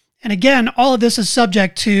episcopacy. And again, all of this is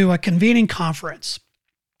subject to a convening conference.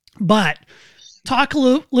 But talk a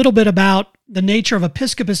little bit about the nature of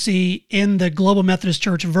episcopacy in the Global Methodist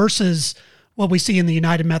Church versus what we see in the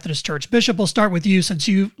United Methodist Church. Bishop, we'll start with you since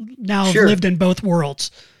you now have lived in both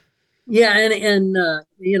worlds. Yeah, and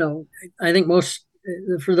I think most,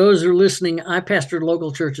 for those who are listening, I pastored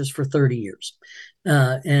local churches for 30 years.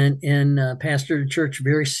 And pastored a church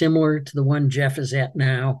very similar to the one Jeff is at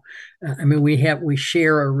now. We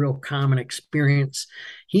share a real common experience.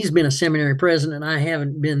 He's been a seminary president. I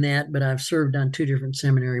haven't been that, but I've served on 2 different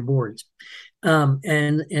seminary boards.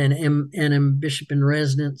 And am Bishop in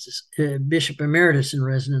residence, Bishop Emeritus in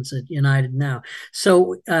residence at United now.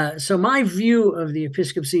 So my view of the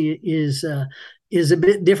episcopacy is a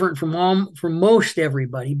bit different from most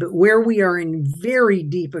everybody, but where we are in very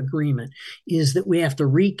deep agreement is that we have to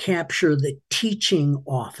recapture the teaching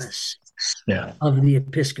office of the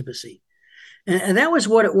episcopacy. And that was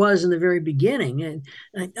what it was in the very beginning.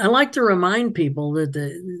 And I like to remind people that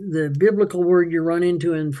the biblical word you run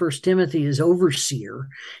into in 1 Timothy is overseer,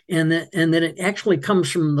 and that it actually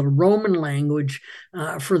comes from the Roman language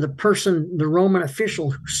for the Roman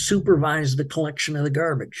official who supervised the collection of the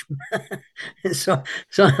garbage. So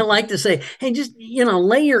I like to say, hey, just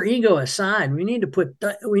lay your ego aside. We need to put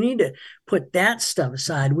that stuff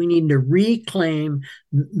aside. We need to reclaim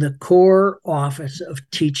the core office of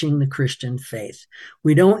teaching the Christian faith.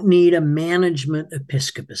 We don't need a management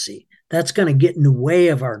episcopacy. That's going to get in the way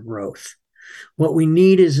of our growth. What we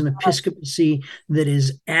need is an episcopacy that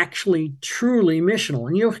is actually truly missional.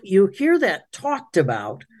 And you hear that talked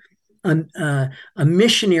about, a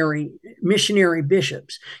missionary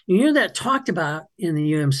bishops. You hear that talked about in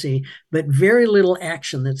the UMC, but very little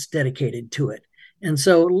action that's dedicated to it. And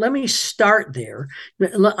so let me start there.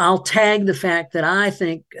 I'll tag the fact that I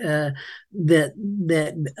think that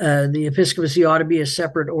the episcopacy ought to be a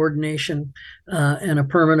separate ordination and a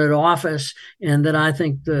permanent office, and that I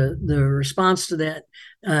think the response to that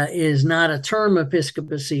is not a term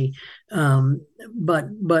episcopacy, but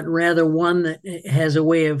rather one that has a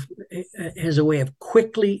way of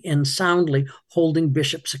quickly and soundly holding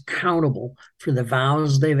bishops accountable for the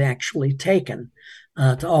vows they've actually taken.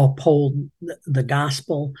 To uphold the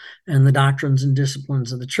gospel and the doctrines and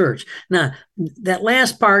disciplines of the church. Now, that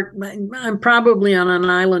last part, I'm probably on an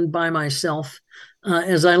island by myself.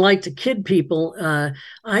 As I like to kid people,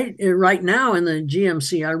 right now in the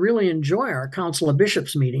GMC, I really enjoy our Council of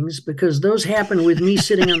Bishops meetings, because those happen with me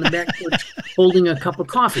sitting on the back porch holding a cup of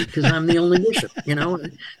coffee, because I'm the only bishop,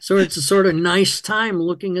 So it's a sort of nice time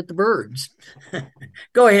looking at the birds.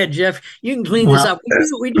 Go ahead, Jeff. You can clean this up.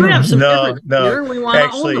 We do have some differences here. We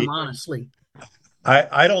want to own them, honestly.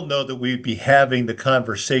 I don't know that we'd be having the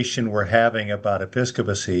conversation we're having about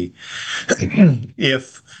episcopacy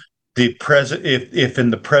if in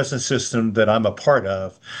the present system that I'm a part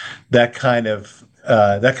of, that kind of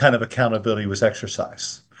accountability was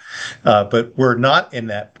exercised. But we're not in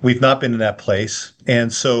that. We've not been in that place,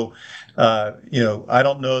 and so I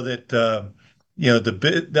don't know that.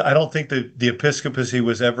 I don't think the episcopacy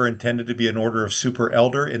was ever intended to be an order of super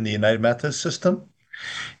elder in the United Methodist system,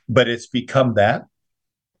 but it's become that.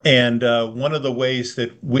 And one of the ways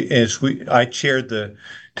that I chaired the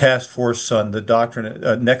task force on the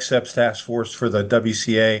doctrine, Next Steps task force for the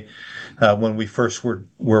WCA, when we first were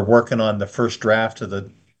working on the first draft of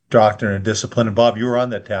the doctrine and discipline. And Bob, you were on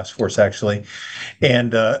that task force actually,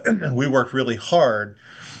 and we worked really hard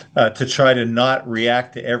to try to not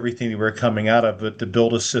react to everything that we're coming out of, but to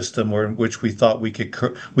build a system in which we thought we could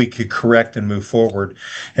correct and move forward.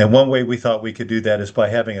 And one way we thought we could do that is by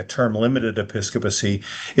having a term-limited episcopacy.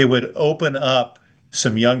 It would open up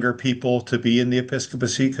some younger people to be in the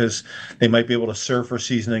episcopacy because they might be able to serve for a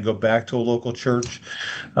season and go back to a local church.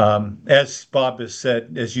 As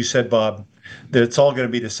you said, Bob, that it's all going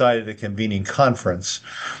to be decided at a convening conference.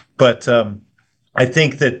 But I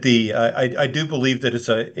think that I do believe that it's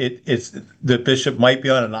the bishop might be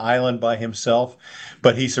on an island by himself,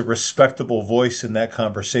 but he's a respectable voice in that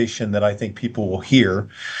conversation that I think people will hear.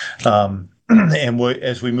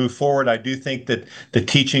 As we move forward, I do think that the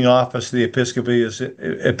teaching office of the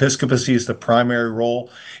episcopacy is the primary role,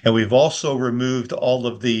 and we've also removed all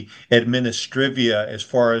of the administrivia as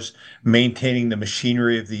far as maintaining the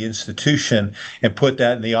machinery of the institution and put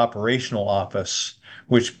that in the operational office,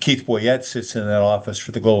 which Keith Boyette sits in that office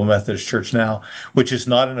for the Global Methodist Church now, which is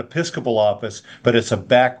not an Episcopal office, but it's a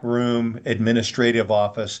backroom administrative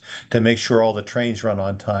office to make sure all the trains run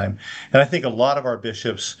on time. And I think a lot of our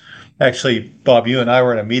bishops, actually, Bob, you and I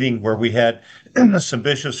were in a meeting where we had some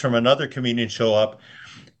bishops from another communion show up,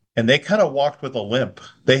 and they kind of walked with a limp.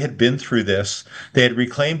 They had been through this. They had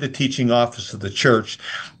reclaimed the teaching office of the church,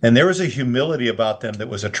 and there was a humility about them that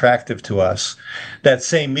was attractive to us. That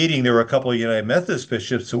same meeting, there were a couple of United Methodist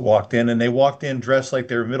bishops who walked in, and they walked in dressed like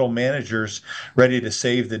they were middle managers, ready to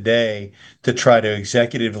save the day, to try to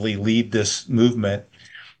executively lead this movement.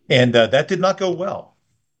 And that did not go well.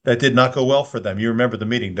 That did not go well for them. You remember the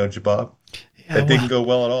meeting, don't you, Bob? That didn't go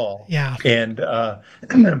well at all. Yeah. And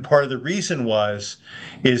part of the reason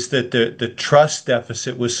is that the trust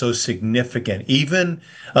deficit was so significant, even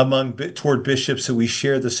toward bishops that we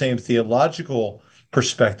share the same theological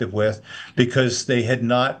perspective with, because they had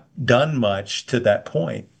not done much to that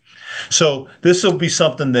point. So this will be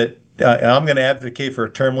something that I'm going to advocate for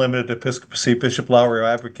a term-limited episcopacy. Bishop Lowry will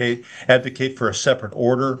advocate for a separate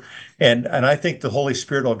order. And I think the Holy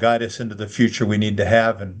Spirit will guide us into the future we need to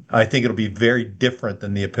have. And I think it'll be very different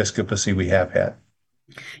than the episcopacy we have had.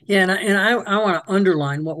 Yeah, and I want to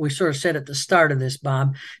underline what we sort of said at the start of this,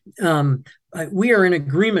 Bob. We are in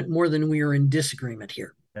agreement more than we are in disagreement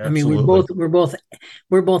here. Absolutely. I mean,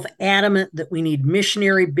 we're both adamant that we need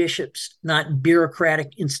missionary bishops, not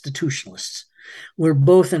bureaucratic institutionalists. We're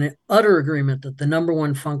both in utter agreement that the number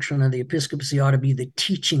one function of the episcopacy ought to be the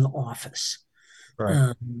teaching office.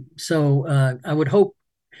 Right. I would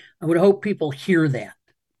hope people hear that.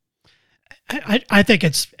 I think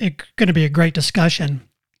it's going to be a great discussion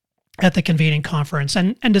at the convening conference,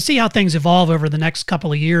 and to see how things evolve over the next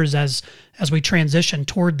couple of years as we transition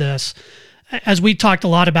toward this. As we talked a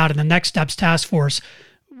lot about in the Next Steps Task Force,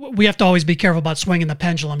 we have to always be careful about swinging the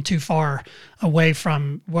pendulum too far away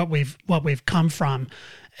from what we've come from.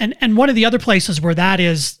 And one of the other places where that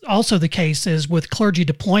is also the case is with clergy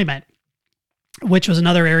deployment, which was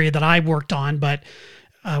another area that I worked on. But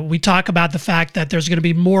we talk about the fact that there's going to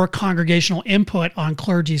be more congregational input on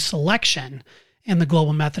clergy selection in the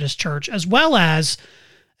Global Methodist Church, as well as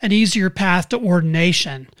an easier path to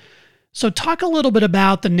ordination. So talk a little bit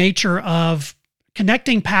about the nature of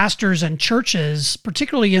connecting pastors and churches,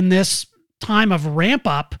 particularly in this time of ramp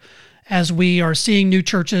up, as we are seeing new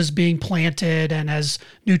churches being planted and as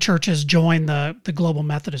new churches join the Global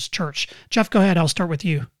Methodist Church. Jeff, go ahead. I'll start with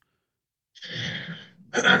you.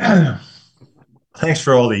 Thanks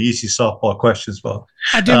for all the easy softball questions, Bob.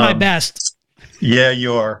 I do my best. Yeah,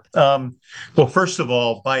 you are. Well, first of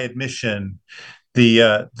all, by admission,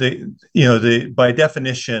 by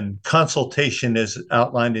definition, consultation is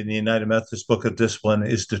outlined in the United Methodist Book of Discipline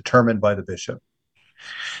is determined by the bishop.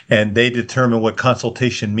 And they determine what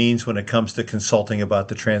consultation means when it comes to consulting about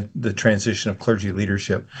the transition of clergy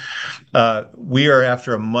leadership. We are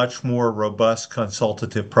after a much more robust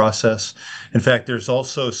consultative process. In fact, there's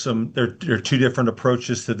also there are two different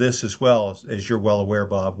approaches to this as well, as you're well aware,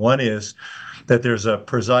 Bob. One is that there's a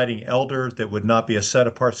presiding elder that would not be a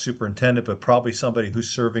set-apart superintendent, but probably somebody who's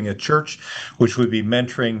serving a church, which would be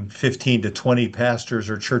mentoring 15 to 20 pastors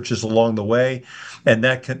or churches along the way. And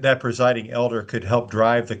that presiding elder could help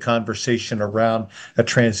drive the conversation around a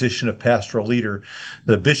transition of pastoral leader.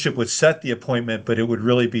 The bishop would set the appointment, but it would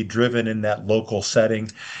really be driven in that local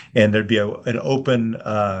setting, and there'd be an open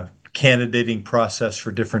candidating process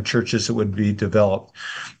for different churches that would be developed.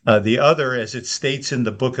 The other, as it states in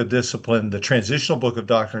the Book of Discipline, the Transitional Book of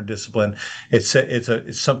Doctrine and Discipline, it's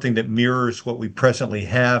something that mirrors what we presently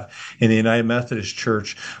have in the United Methodist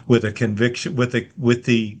Church, with a conviction, with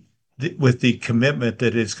the commitment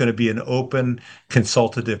that it's going to be an open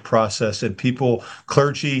consultative process, and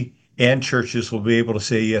clergy and churches will be able to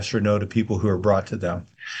say yes or no to people who are brought to them.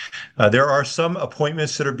 There are some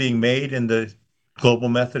appointments that are being made in the Global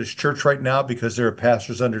Methodist Church right now because there are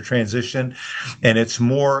pastors under transition, and it's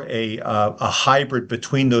more a hybrid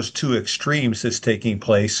between those two extremes that's taking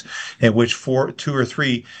place, in which two or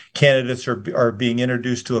three candidates are being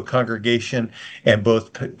introduced to a congregation, and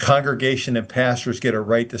both congregation and pastors get a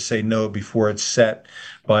right to say no before it's set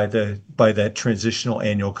by that transitional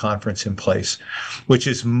annual conference in place, which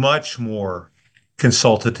is much more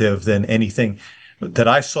consultative than anything that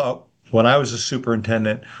I saw when I was a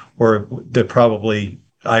superintendent, or that probably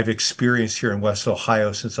I've experienced here in West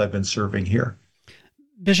Ohio since I've been serving here.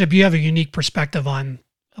 Bishop, you have a unique perspective on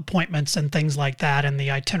appointments and things like that and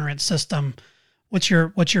the itinerant system. What's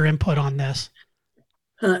your input on this?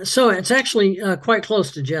 So it's actually quite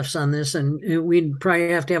close to Jeff's on this, and we'd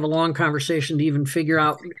probably have to have a long conversation to even figure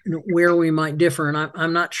out where we might differ, and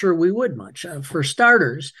I'm not sure we would much. For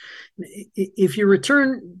starters, if you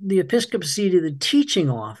return the episcopacy to the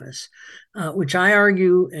teaching office, which I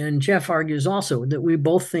argue and Jeff argues also that we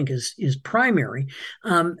both think is primary,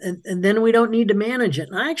 and then we don't need to manage it.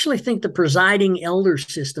 And I actually think the presiding elder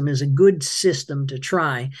system is a good system to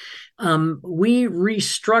try. We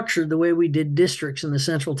restructured the way we did districts in the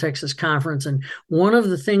Central Texas Conference, and one of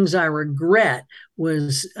the things I regret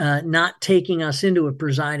was not taking us into a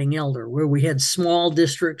presiding elder, where we had small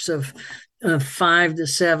districts of 5 to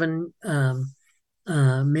 7,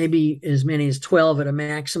 maybe as many as 12 at a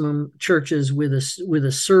maximum, churches with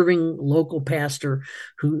a serving local pastor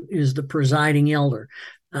who is the presiding elder.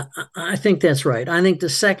 I think that's right. I think the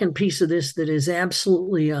second piece of this that is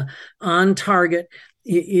absolutely on target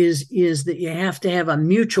is that you have to have a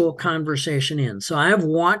mutual conversation in. So I have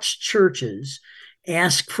watched churches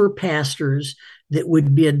ask for pastors that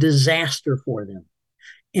would be a disaster for them.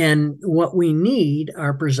 And what we need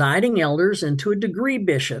are presiding elders, and to a degree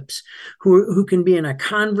bishops, who can be in a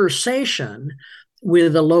conversation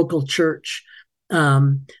with a local church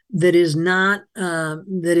that is not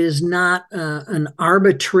an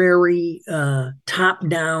arbitrary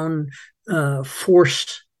top-down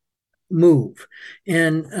forced move.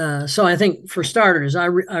 And so I think, for starters, I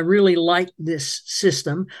really like this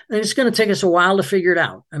system, and it's going to take us a while to figure it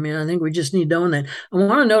out. I mean, I think we just need to own that. I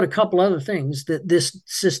want to note a couple other things that this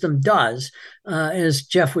system does, as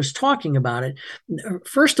Jeff was talking about it.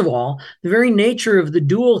 First of all, the very nature of the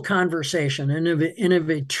dual conversation and of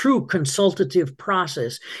a true consultative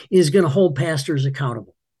process is going to hold pastors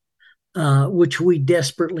accountable, which we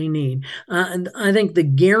desperately need. And I think the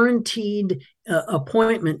guaranteed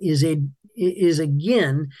appointment is is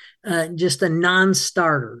again just a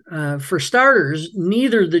non-starter. For starters,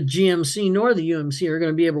 neither the GMC nor the UMC are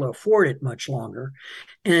going to be able to afford it much longer.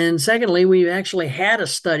 And secondly, we've actually had a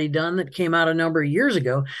study done that came out a number of years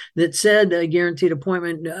ago that said a guaranteed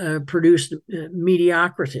appointment produced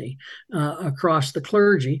mediocrity across the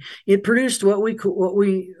clergy. It produced what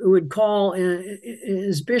we would call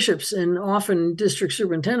as bishops and often district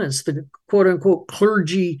superintendents the quote unquote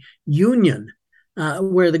clergy union.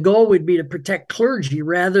 Where the goal would be to protect clergy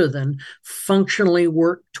rather than functionally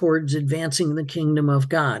work towards advancing the kingdom of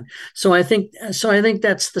God. So I think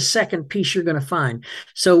that's the second piece you're going to find.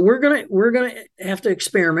 So we're going to have to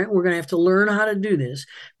experiment. We're going to have to learn how to do this.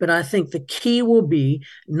 But I think the key will be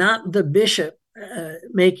not the bishop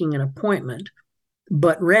making an appointment,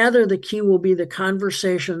 but rather the key will be the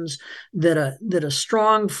conversations that a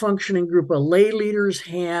strong functioning group of lay leaders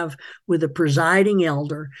have with a presiding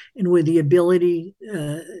elder, and with the ability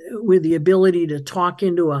to talk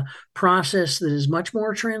into a process that is much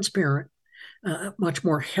more transparent, much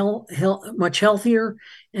more much healthier,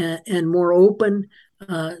 and more open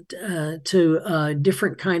to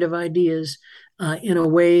different kind of ideas. In a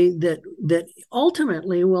way that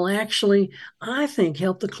ultimately will actually, I think,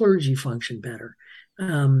 help the clergy function better.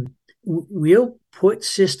 We'll put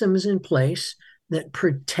systems in place that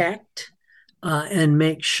protect and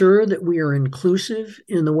make sure that we are inclusive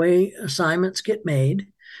in the way assignments get made,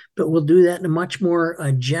 but we'll do that in a much more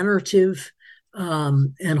generative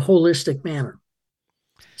and holistic manner.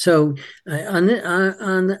 So on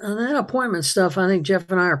that appointment stuff, I think Jeff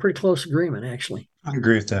and I are pretty close agreement, actually. I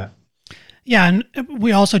agree with that. Yeah, and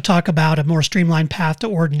we also talk about a more streamlined path to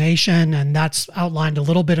ordination, and that's outlined a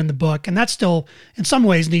little bit in the book. And that still, in some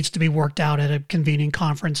ways, needs to be worked out at a convening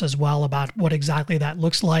conference as well about what exactly that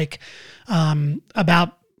looks like,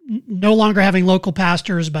 about no longer having local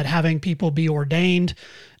pastors, but having people be ordained.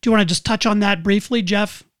 Do you want to just touch on that briefly,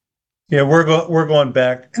 Jeff? Yeah, we're going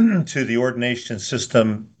back to the ordination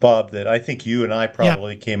system, Bob, that I think you and I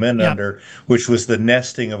probably came in under, which was the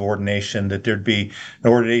nesting of ordination, that there'd be an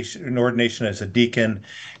ordination as a deacon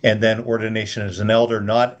and then ordination as an elder,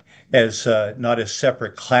 not as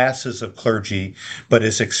separate classes of clergy, but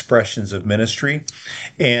as expressions of ministry.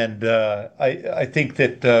 And I think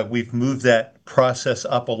that we've moved that process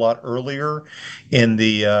up a lot earlier in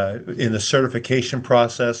the certification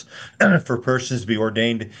process for persons to be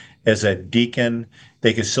ordained as a deacon.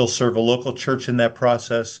 They could still serve a local church in that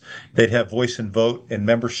process. They'd have voice and vote and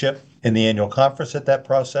membership in the annual conference at that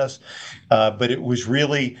process. But it was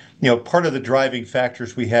really, part of the driving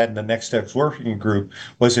factors we had in the Next Steps working group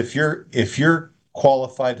was if you're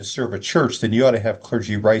qualified to serve a church, then you ought to have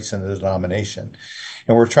clergy rights in the denomination.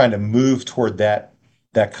 And we're trying to move toward that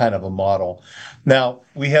kind of a model. Now,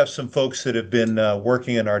 we have some folks that have been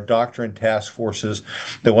working in our doctrine task forces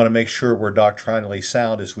that want to make sure we're doctrinally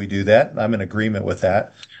sound as we do that. I'm in agreement with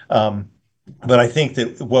that. But I think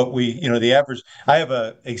that I have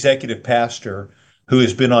an executive pastor who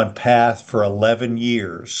has been on path for 11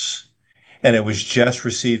 years, and it was just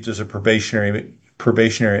received as a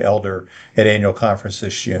probationary elder at annual conference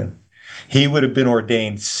this June. He would have been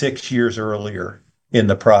ordained 6 years earlier in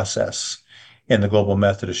the process in the Global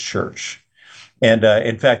Methodist Church. And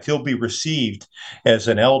in fact, he'll be received as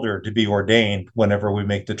an elder to be ordained whenever we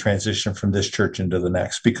make the transition from this church into the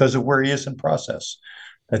next, because of where he is in process.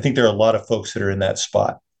 I think there are a lot of folks that are in that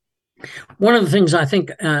spot. One of the things I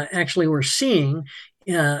think actually we're seeing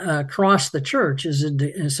across the church is,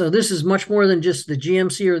 so this is much more than just the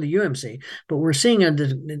GMC or the UMC, but we're seeing a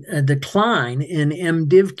decline in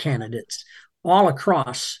MDiv candidates all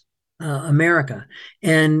across America,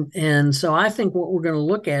 and so I think what we're going to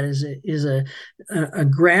look at is a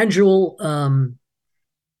gradual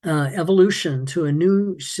evolution to a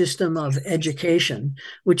new system of education,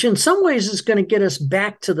 which in some ways is going to get us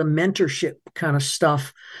back to the mentorship kind of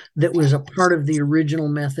stuff that was a part of the original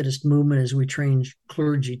Methodist movement as we trained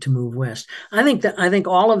clergy to move west. I think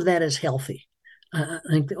all of that is healthy. I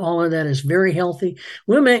think all of that is very healthy.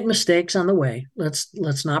 We'll make mistakes on the way.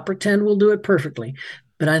 Let's not pretend we'll do it perfectly.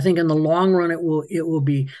 But I think in the long run, it will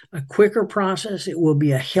be a quicker process. It will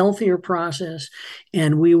be a healthier process,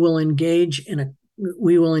 and we will engage a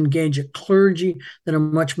clergy that are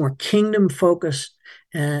much more kingdom focused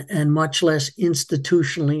and much less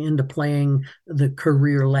institutionally into playing the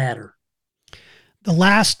career ladder. The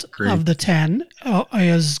last of the 10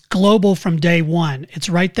 is global from day one. It's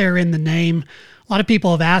right there in the name. A lot of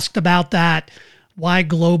people have asked about that. Why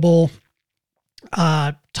global?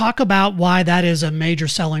 Talk about why that is a major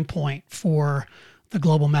selling point for the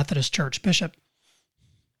Global Methodist Church, Bishop.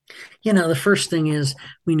 The first thing is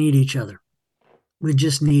we need each other. We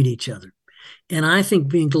just need each other. And I think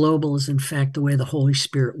being global is in fact the way the Holy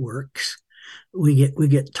Spirit works. We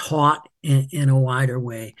get taught in a wider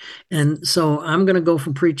way. And so I'm going to go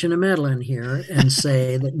from preaching to meddling here and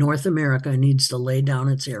say that North America needs to lay down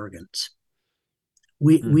its arrogance.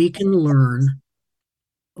 We can learn,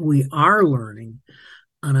 we are learning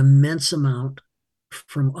an immense amount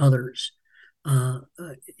from others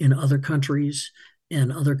in other countries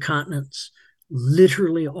and other continents,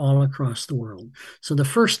 literally all across the world. So the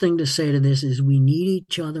first thing to say to this is we need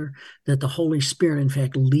each other, that the Holy Spirit, in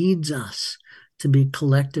fact, leads us to be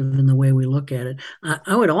collective in the way we look at it.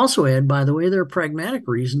 I would also add, by the way, there are pragmatic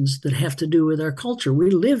reasons that have to do with our culture. We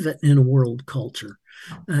live in a world culture.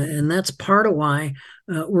 And that's part of why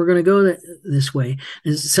we're going to go this way.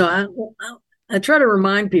 And so I try to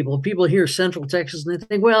remind people hear Central Texas and they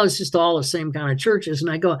think, well, it's just all the same kind of churches. And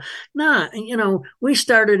I go, nah, we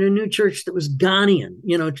started a new church that was Ghanaian,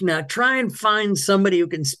 now try and find somebody who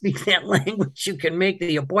can speak that language you can make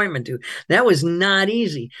the appointment to. That was not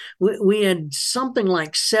easy. We had something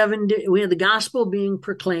like we had the gospel being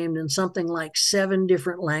proclaimed in something like 7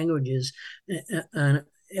 different languages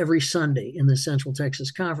every Sunday in the Central Texas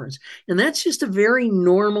Conference. And that's just a very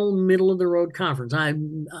normal middle of the road conference. I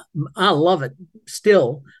love it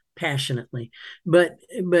still passionately, but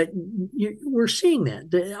we're seeing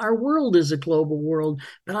that our world is a global world,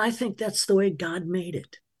 but I think that's the way God made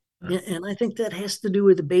it. And I think that has to do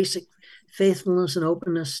with the basic faithfulness and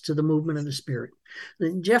openness to the movement of the Spirit.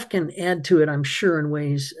 Jeff can add to it, I'm sure, in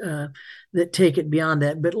ways that take it beyond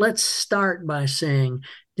that. But let's start by saying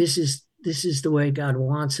this is the way God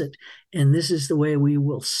wants it, and this is the way we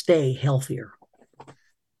will stay healthier.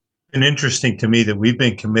 And interesting to me that we've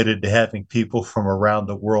been committed to having people from around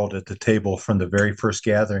the world at the table from the very first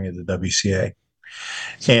gathering of the WCA.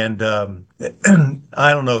 And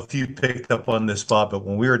I don't know if you picked up on this, Bob, but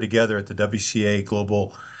when we were together at the WCA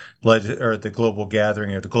Global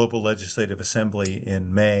Gathering or the Global Legislative Assembly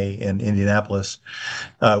in May in Indianapolis,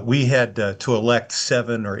 we had to elect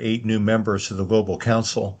 7 or 8 new members to the Global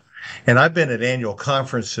Council. And I've been at annual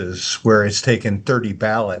conferences where it's taken 30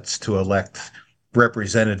 ballots to elect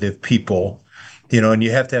representative people, and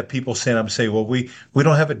you have to have people stand up and say, well, we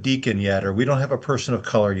don't have a deacon yet, or we don't have a person of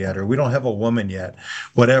color yet, or we don't have a woman yet,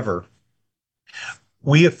 whatever.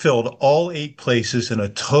 We have filled all 8 places in a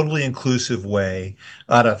totally inclusive way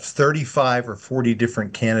out of 35 or 40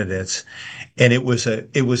 different candidates. And it was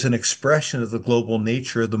an expression of the global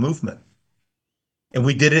nature of the movement. And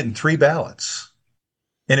we did it in 3 ballots.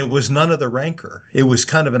 And it was none of the rancor. It was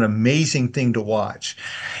kind of an amazing thing to watch.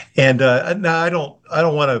 And now I don't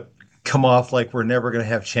want to come off like we're never going to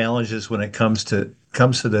have challenges when it comes to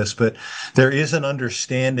this, but there is an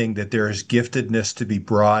understanding that there is giftedness to be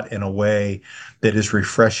brought in a way that is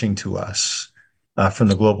refreshing to us from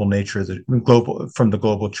the global nature of the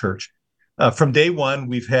global church. From day one,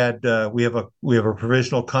 we have a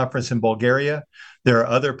provisional conference in Bulgaria. There are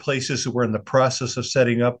other places that we're in the process of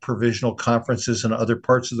setting up provisional conferences in other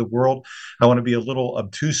parts of the world. I want to be a little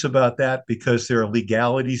obtuse about that because there are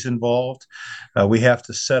legalities involved. We have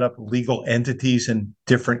to set up legal entities in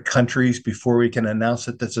different countries before we can announce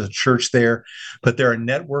that there's a church there. But there are a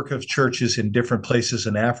network of churches in different places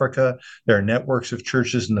in Africa. There are networks of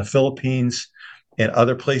churches in the Philippines and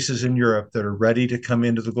other places in Europe that are ready to come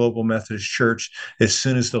into the Global Methodist Church as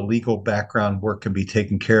soon as the legal background work can be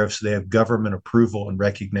taken care of, so they have government approval and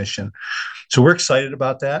recognition. So we're excited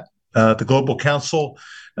about that. The Global Council,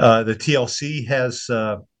 the TLC, has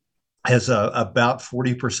about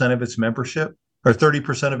 40% of its membership, or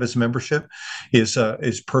 30% of its membership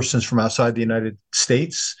is persons from outside the United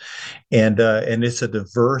States, and it's a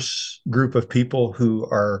diverse group of people who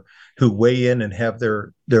weigh in and have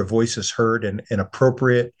their voices heard in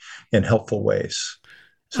appropriate and helpful ways.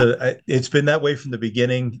 So it's been that way from the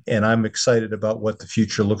beginning, and I'm excited about what the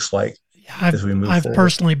future looks like as we move forward. I've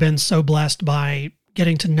personally been so blessed by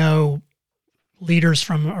getting to know leaders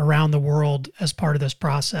from around the world as part of this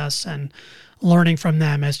process, and learning from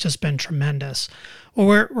them has just been tremendous.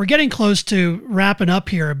 Well, we're getting close to wrapping up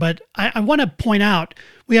here, but I want to point out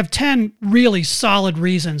we have 10 really solid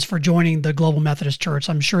reasons for joining the Global Methodist Church.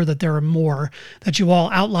 I'm sure that there are more that you all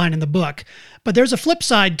outline in the book, but there's a flip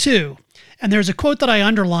side too. And there's a quote that I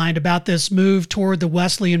underlined about this move toward the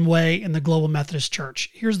Wesleyan way in the Global Methodist Church.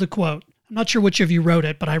 Here's the quote. I'm not sure which of you wrote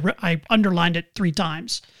it, but I underlined it 3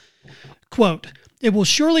 times. Quote, "It will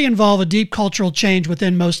surely involve a deep cultural change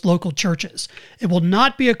within most local churches. It will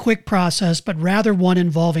not be a quick process, but rather one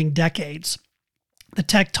involving decades. The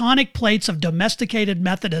tectonic plates of domesticated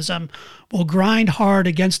Methodism will grind hard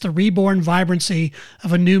against the reborn vibrancy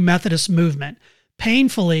of a new Methodist movement.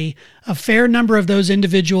 Painfully, a fair number of those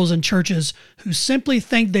individuals and churches who simply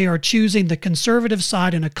think they are choosing the conservative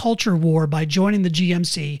side in a culture war by joining the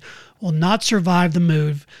GMC will not survive the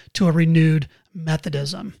move to a renewed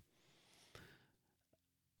Methodism.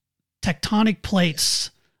 Tectonic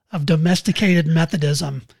plates of domesticated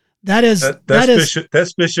Methodism.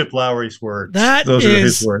 That's Bishop Lowry's words. Those are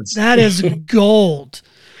his words. That is gold.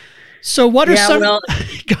 So what are some? Well,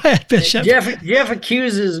 go ahead, Bishop. Jeff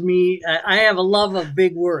accuses me. I have a love of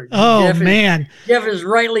big words. Oh, man. Jeff has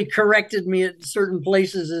rightly corrected me at certain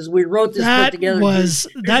places as we wrote this book together.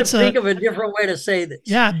 Think of a different way to say this.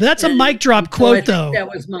 Yeah, that's a mic drop quote, though. That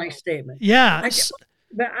was my statement. Yeah.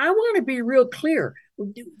 But I want to be real clear.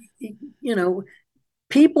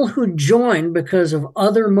 People who join because of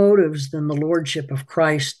other motives than the lordship of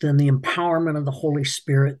Christ, than the empowerment of the Holy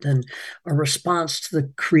Spirit, than a response to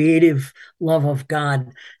the creative love of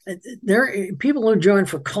God, people who join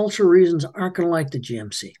for cultural reasons aren't going to like the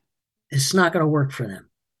GMC. It's not going to work for them.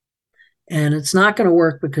 And it's not going to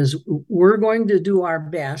work because we're going to do our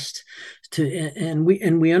best and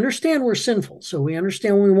we understand we're sinful. So we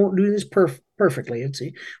understand we won't do this perfectly.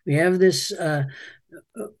 We have this,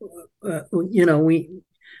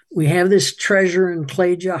 we have this treasure in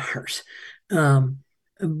clay jars,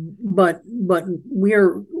 but we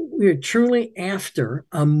are truly after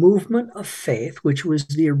a movement of faith, which was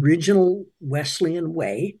the original Wesleyan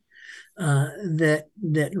way,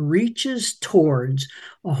 that reaches towards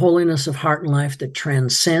a holiness of heart and life that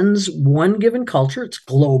transcends one given culture. It's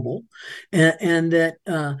global, and that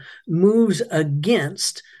moves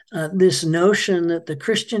against this notion that the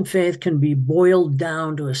Christian faith can be boiled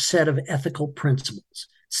down to a set of ethical principles.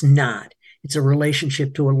 It's not. It's a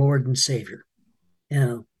relationship to a Lord and Savior.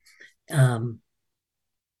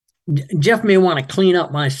 Jeff may want to clean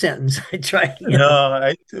up my sentence. I try.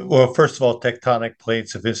 Well, first of all, tectonic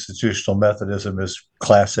plates of institutional Methodism is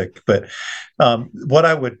classic. But what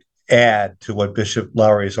I would add to what Bishop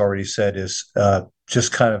Lowry has already said is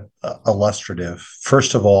just kind of illustrative.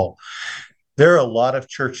 First of all, there are a lot of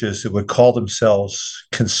churches that would call themselves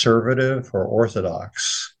conservative or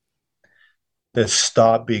orthodox that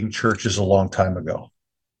stopped being churches a long time ago.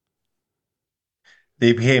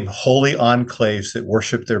 They became holy enclaves that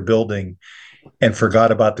worshiped their building and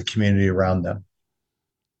forgot about the community around them.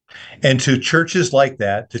 And to churches like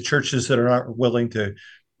that, to churches that are not willing to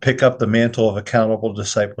pick up the mantle of accountable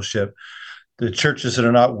discipleship, the churches that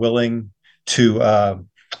are not willing to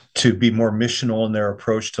be more missional in their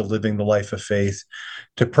approach to living the life of faith,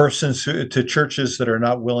 to churches that are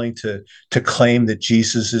not willing to claim that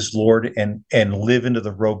Jesus is Lord and live into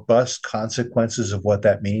the robust consequences of what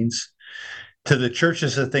that means, to the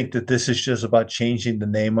churches that think that this is just about changing the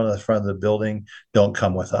name on the front of the building, don't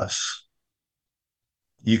come with us.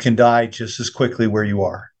 You can die just as quickly where you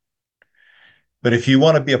are. But if you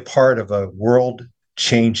want to be a part of a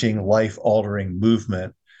world-changing, life-altering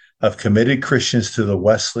movement of committed Christians to the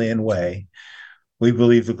Wesleyan way, we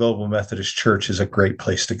believe the Global Methodist Church is a great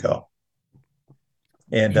place to go.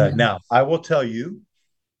 And now, I will tell you,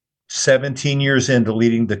 17 years into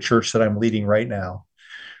leading the church that I'm leading right now,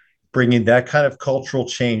 bringing that kind of cultural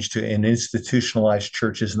change to an institutionalized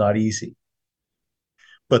church is not easy.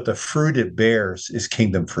 But the fruit it bears is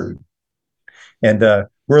kingdom fruit. And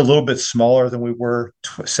we're a little bit smaller than we were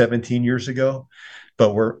 17 years ago,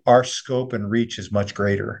 but our scope and reach is much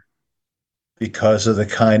greater because of the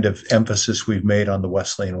kind of emphasis we've made on the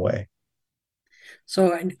Wesleyan way.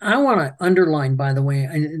 So I want to underline, by the way,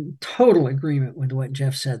 I'm in total agreement with what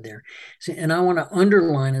Jeff said there. And I want to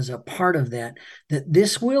underline as a part of that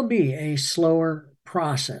this will be a slower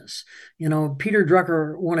process. Peter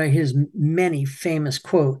Drucker, one of his many famous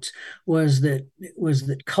quotes was that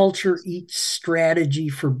culture eats strategy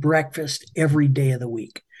for breakfast every day of the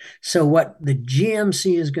week. So what the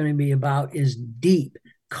GMC is going to be about is deep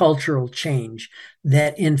cultural change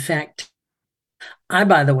that, in fact, I,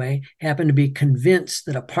 by the way, happen to be convinced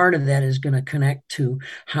that a part of that is going to connect to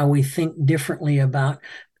how we think differently about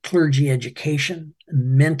clergy education,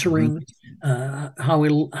 mentoring, how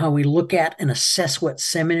we look at and assess what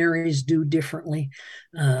seminaries do differently.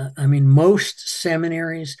 Most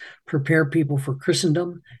seminaries prepare people for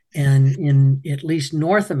Christendom, and in at least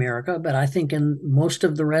North America, but I think in most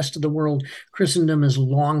of the rest of the world, Christendom is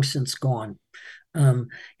long since gone.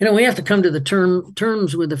 We have to come to the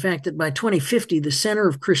terms with the fact that by 2050, the center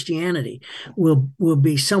of Christianity will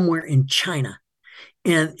be somewhere in China,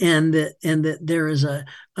 and that there is a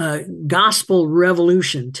gospel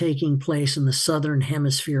revolution taking place in the southern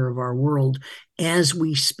hemisphere of our world as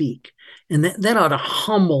we speak, and that ought to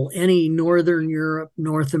humble any Northern Europe,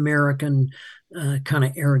 North American kind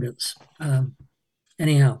of arrogance.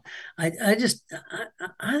 Anyhow, I just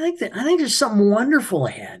I think there's something wonderful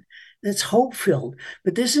ahead that's hope filled.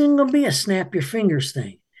 But this isn't going to be a snap your fingers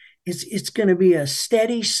thing. It's going to be a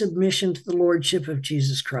steady submission to the lordship of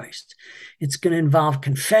Jesus Christ. It's going to involve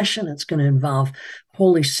confession. It's going to involve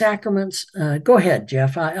holy sacraments. Go ahead,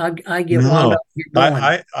 Jeff. I get wound up.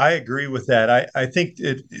 I agree with that. I think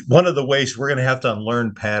one of the ways we're going to have to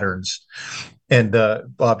unlearn patterns. And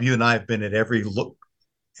Bob, you and I have been at every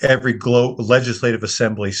legislative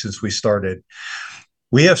assembly since we started.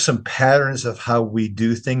 We have some patterns of how we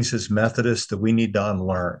do things as Methodists that we need to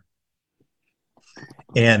unlearn.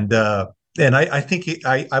 And I think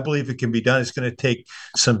I believe it can be done. It's going to take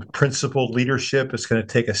some principled leadership. It's going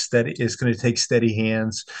to take steady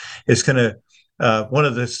hands. It's going to one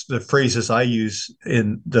of the phrases I use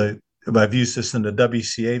I've used this in the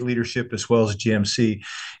WCA leadership as well as GMC,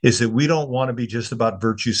 is that we don't want to be just about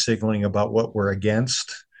virtue signaling about what we're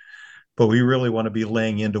against, but we really want to be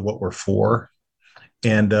laying into what we're for.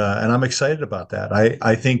 And I'm excited about that.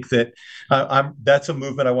 I think that that's a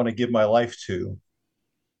movement I want to give my life to,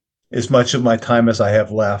 as much of my time as I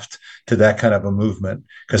have left, to that kind of a movement,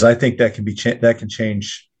 because I think that can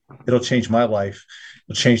change. It'll change my life.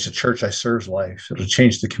 It'll change the church I serve's life. It'll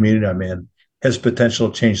change the community I'm in. It has potential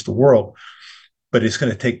to change the world, but it's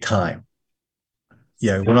going to take time.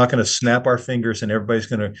 Yeah, we're not going to snap our fingers and everybody's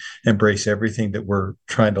going to embrace everything that we're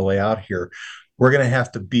trying to lay out here. We're going to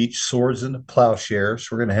have to beat swords into plowshares.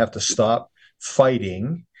 We're going to have to stop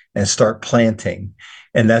fighting and start planting,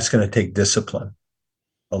 and that's going to take discipline.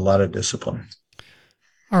 A lot of discipline.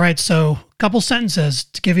 All right, so a couple sentences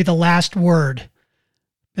to give you the last word.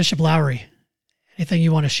 Bishop Lowry, anything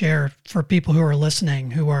you want to share for people who are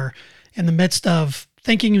listening, who are in the midst of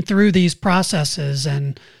thinking through these processes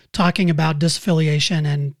and talking about disaffiliation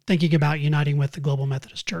and thinking about uniting with the Global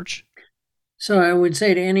Methodist Church? So I would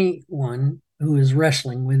say to anyone who is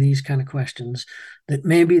wrestling with these kind of questions that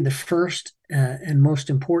maybe the first and most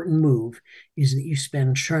important move is that you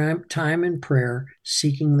spend time in prayer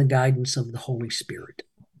seeking the guidance of the Holy Spirit.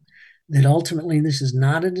 That ultimately this is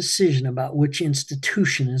not a decision about which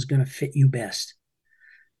institution is going to fit you best.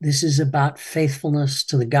 This is about faithfulness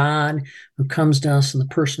to the God who comes to us in the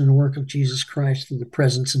person and work of Jesus Christ through the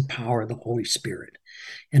presence and power of the Holy Spirit,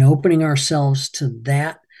 and opening ourselves to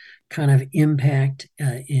that kind of impact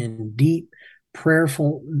in deep,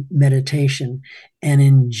 prayerful meditation and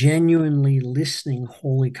in genuinely listening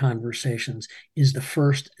holy conversations is the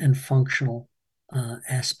first and functional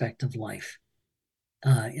aspect of life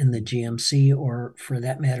in the GMC, or for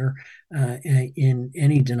that matter, in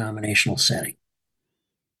any denominational setting.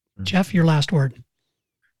 Jeff, your last word.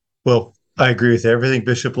 Well, I agree with everything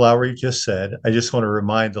Bishop Lowry just said. I just want to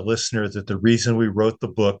remind the listener that the reason we wrote the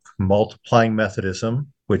book, Multiplying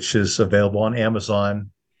Methodism, which is available on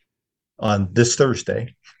Amazon on this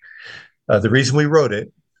Thursday, the reason we wrote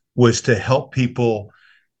it was to help people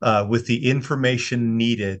with the information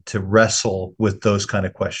needed to wrestle with those kind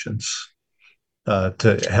of questions,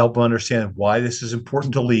 to help understand why this is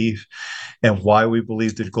important to leave and why we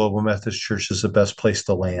believe that Global Methodist Church is the best place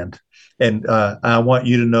to land. And I want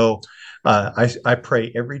you to know, I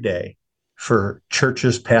pray every day for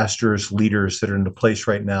churches, pastors, leaders that are in the place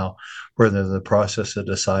right now where they're in the process of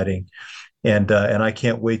deciding. And I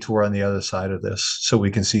can't wait till we're on the other side of this so we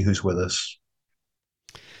can see who's with us.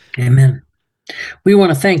 Amen. We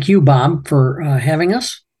want to thank you, Bob, for having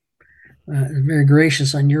us. Very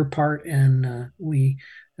gracious on your part, and I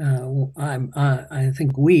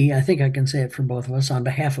think I can say it for both of us, on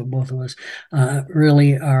behalf of both of us,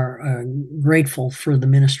 really are grateful for the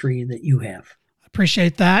ministry that you have.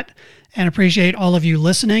 Appreciate that, and appreciate all of you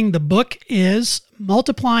listening. The book is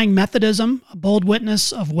Multiplying Methodism, A Bold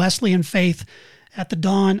Witness of Wesleyan Faith at the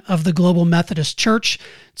Dawn of the Global Methodist Church.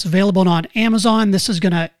 It's available on Amazon. This is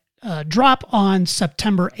going to drop on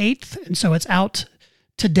September 8th, and so it's out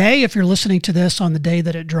today. If you're listening to this on the day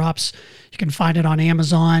that it drops, you can find it on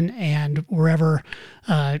Amazon and wherever.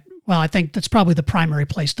 I think that's probably the primary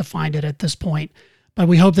place to find it at this point. But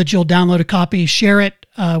we hope that you'll download a copy, share it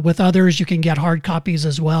with others. You can get hard copies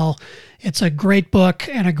as well. It's a great book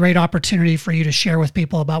and a great opportunity for you to share with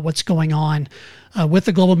people about what's going on with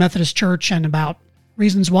the Global Methodist Church and about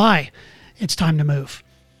reasons why it's time to move.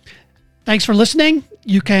 Thanks for listening.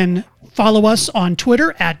 You can follow us on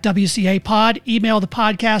Twitter at WCA Pod. Email the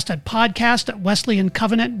podcast at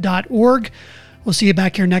podcast@wesleyancovenant.org. We'll see you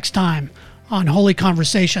back here next time on Holy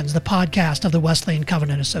Conversations, the podcast of the Wesleyan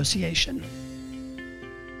Covenant Association.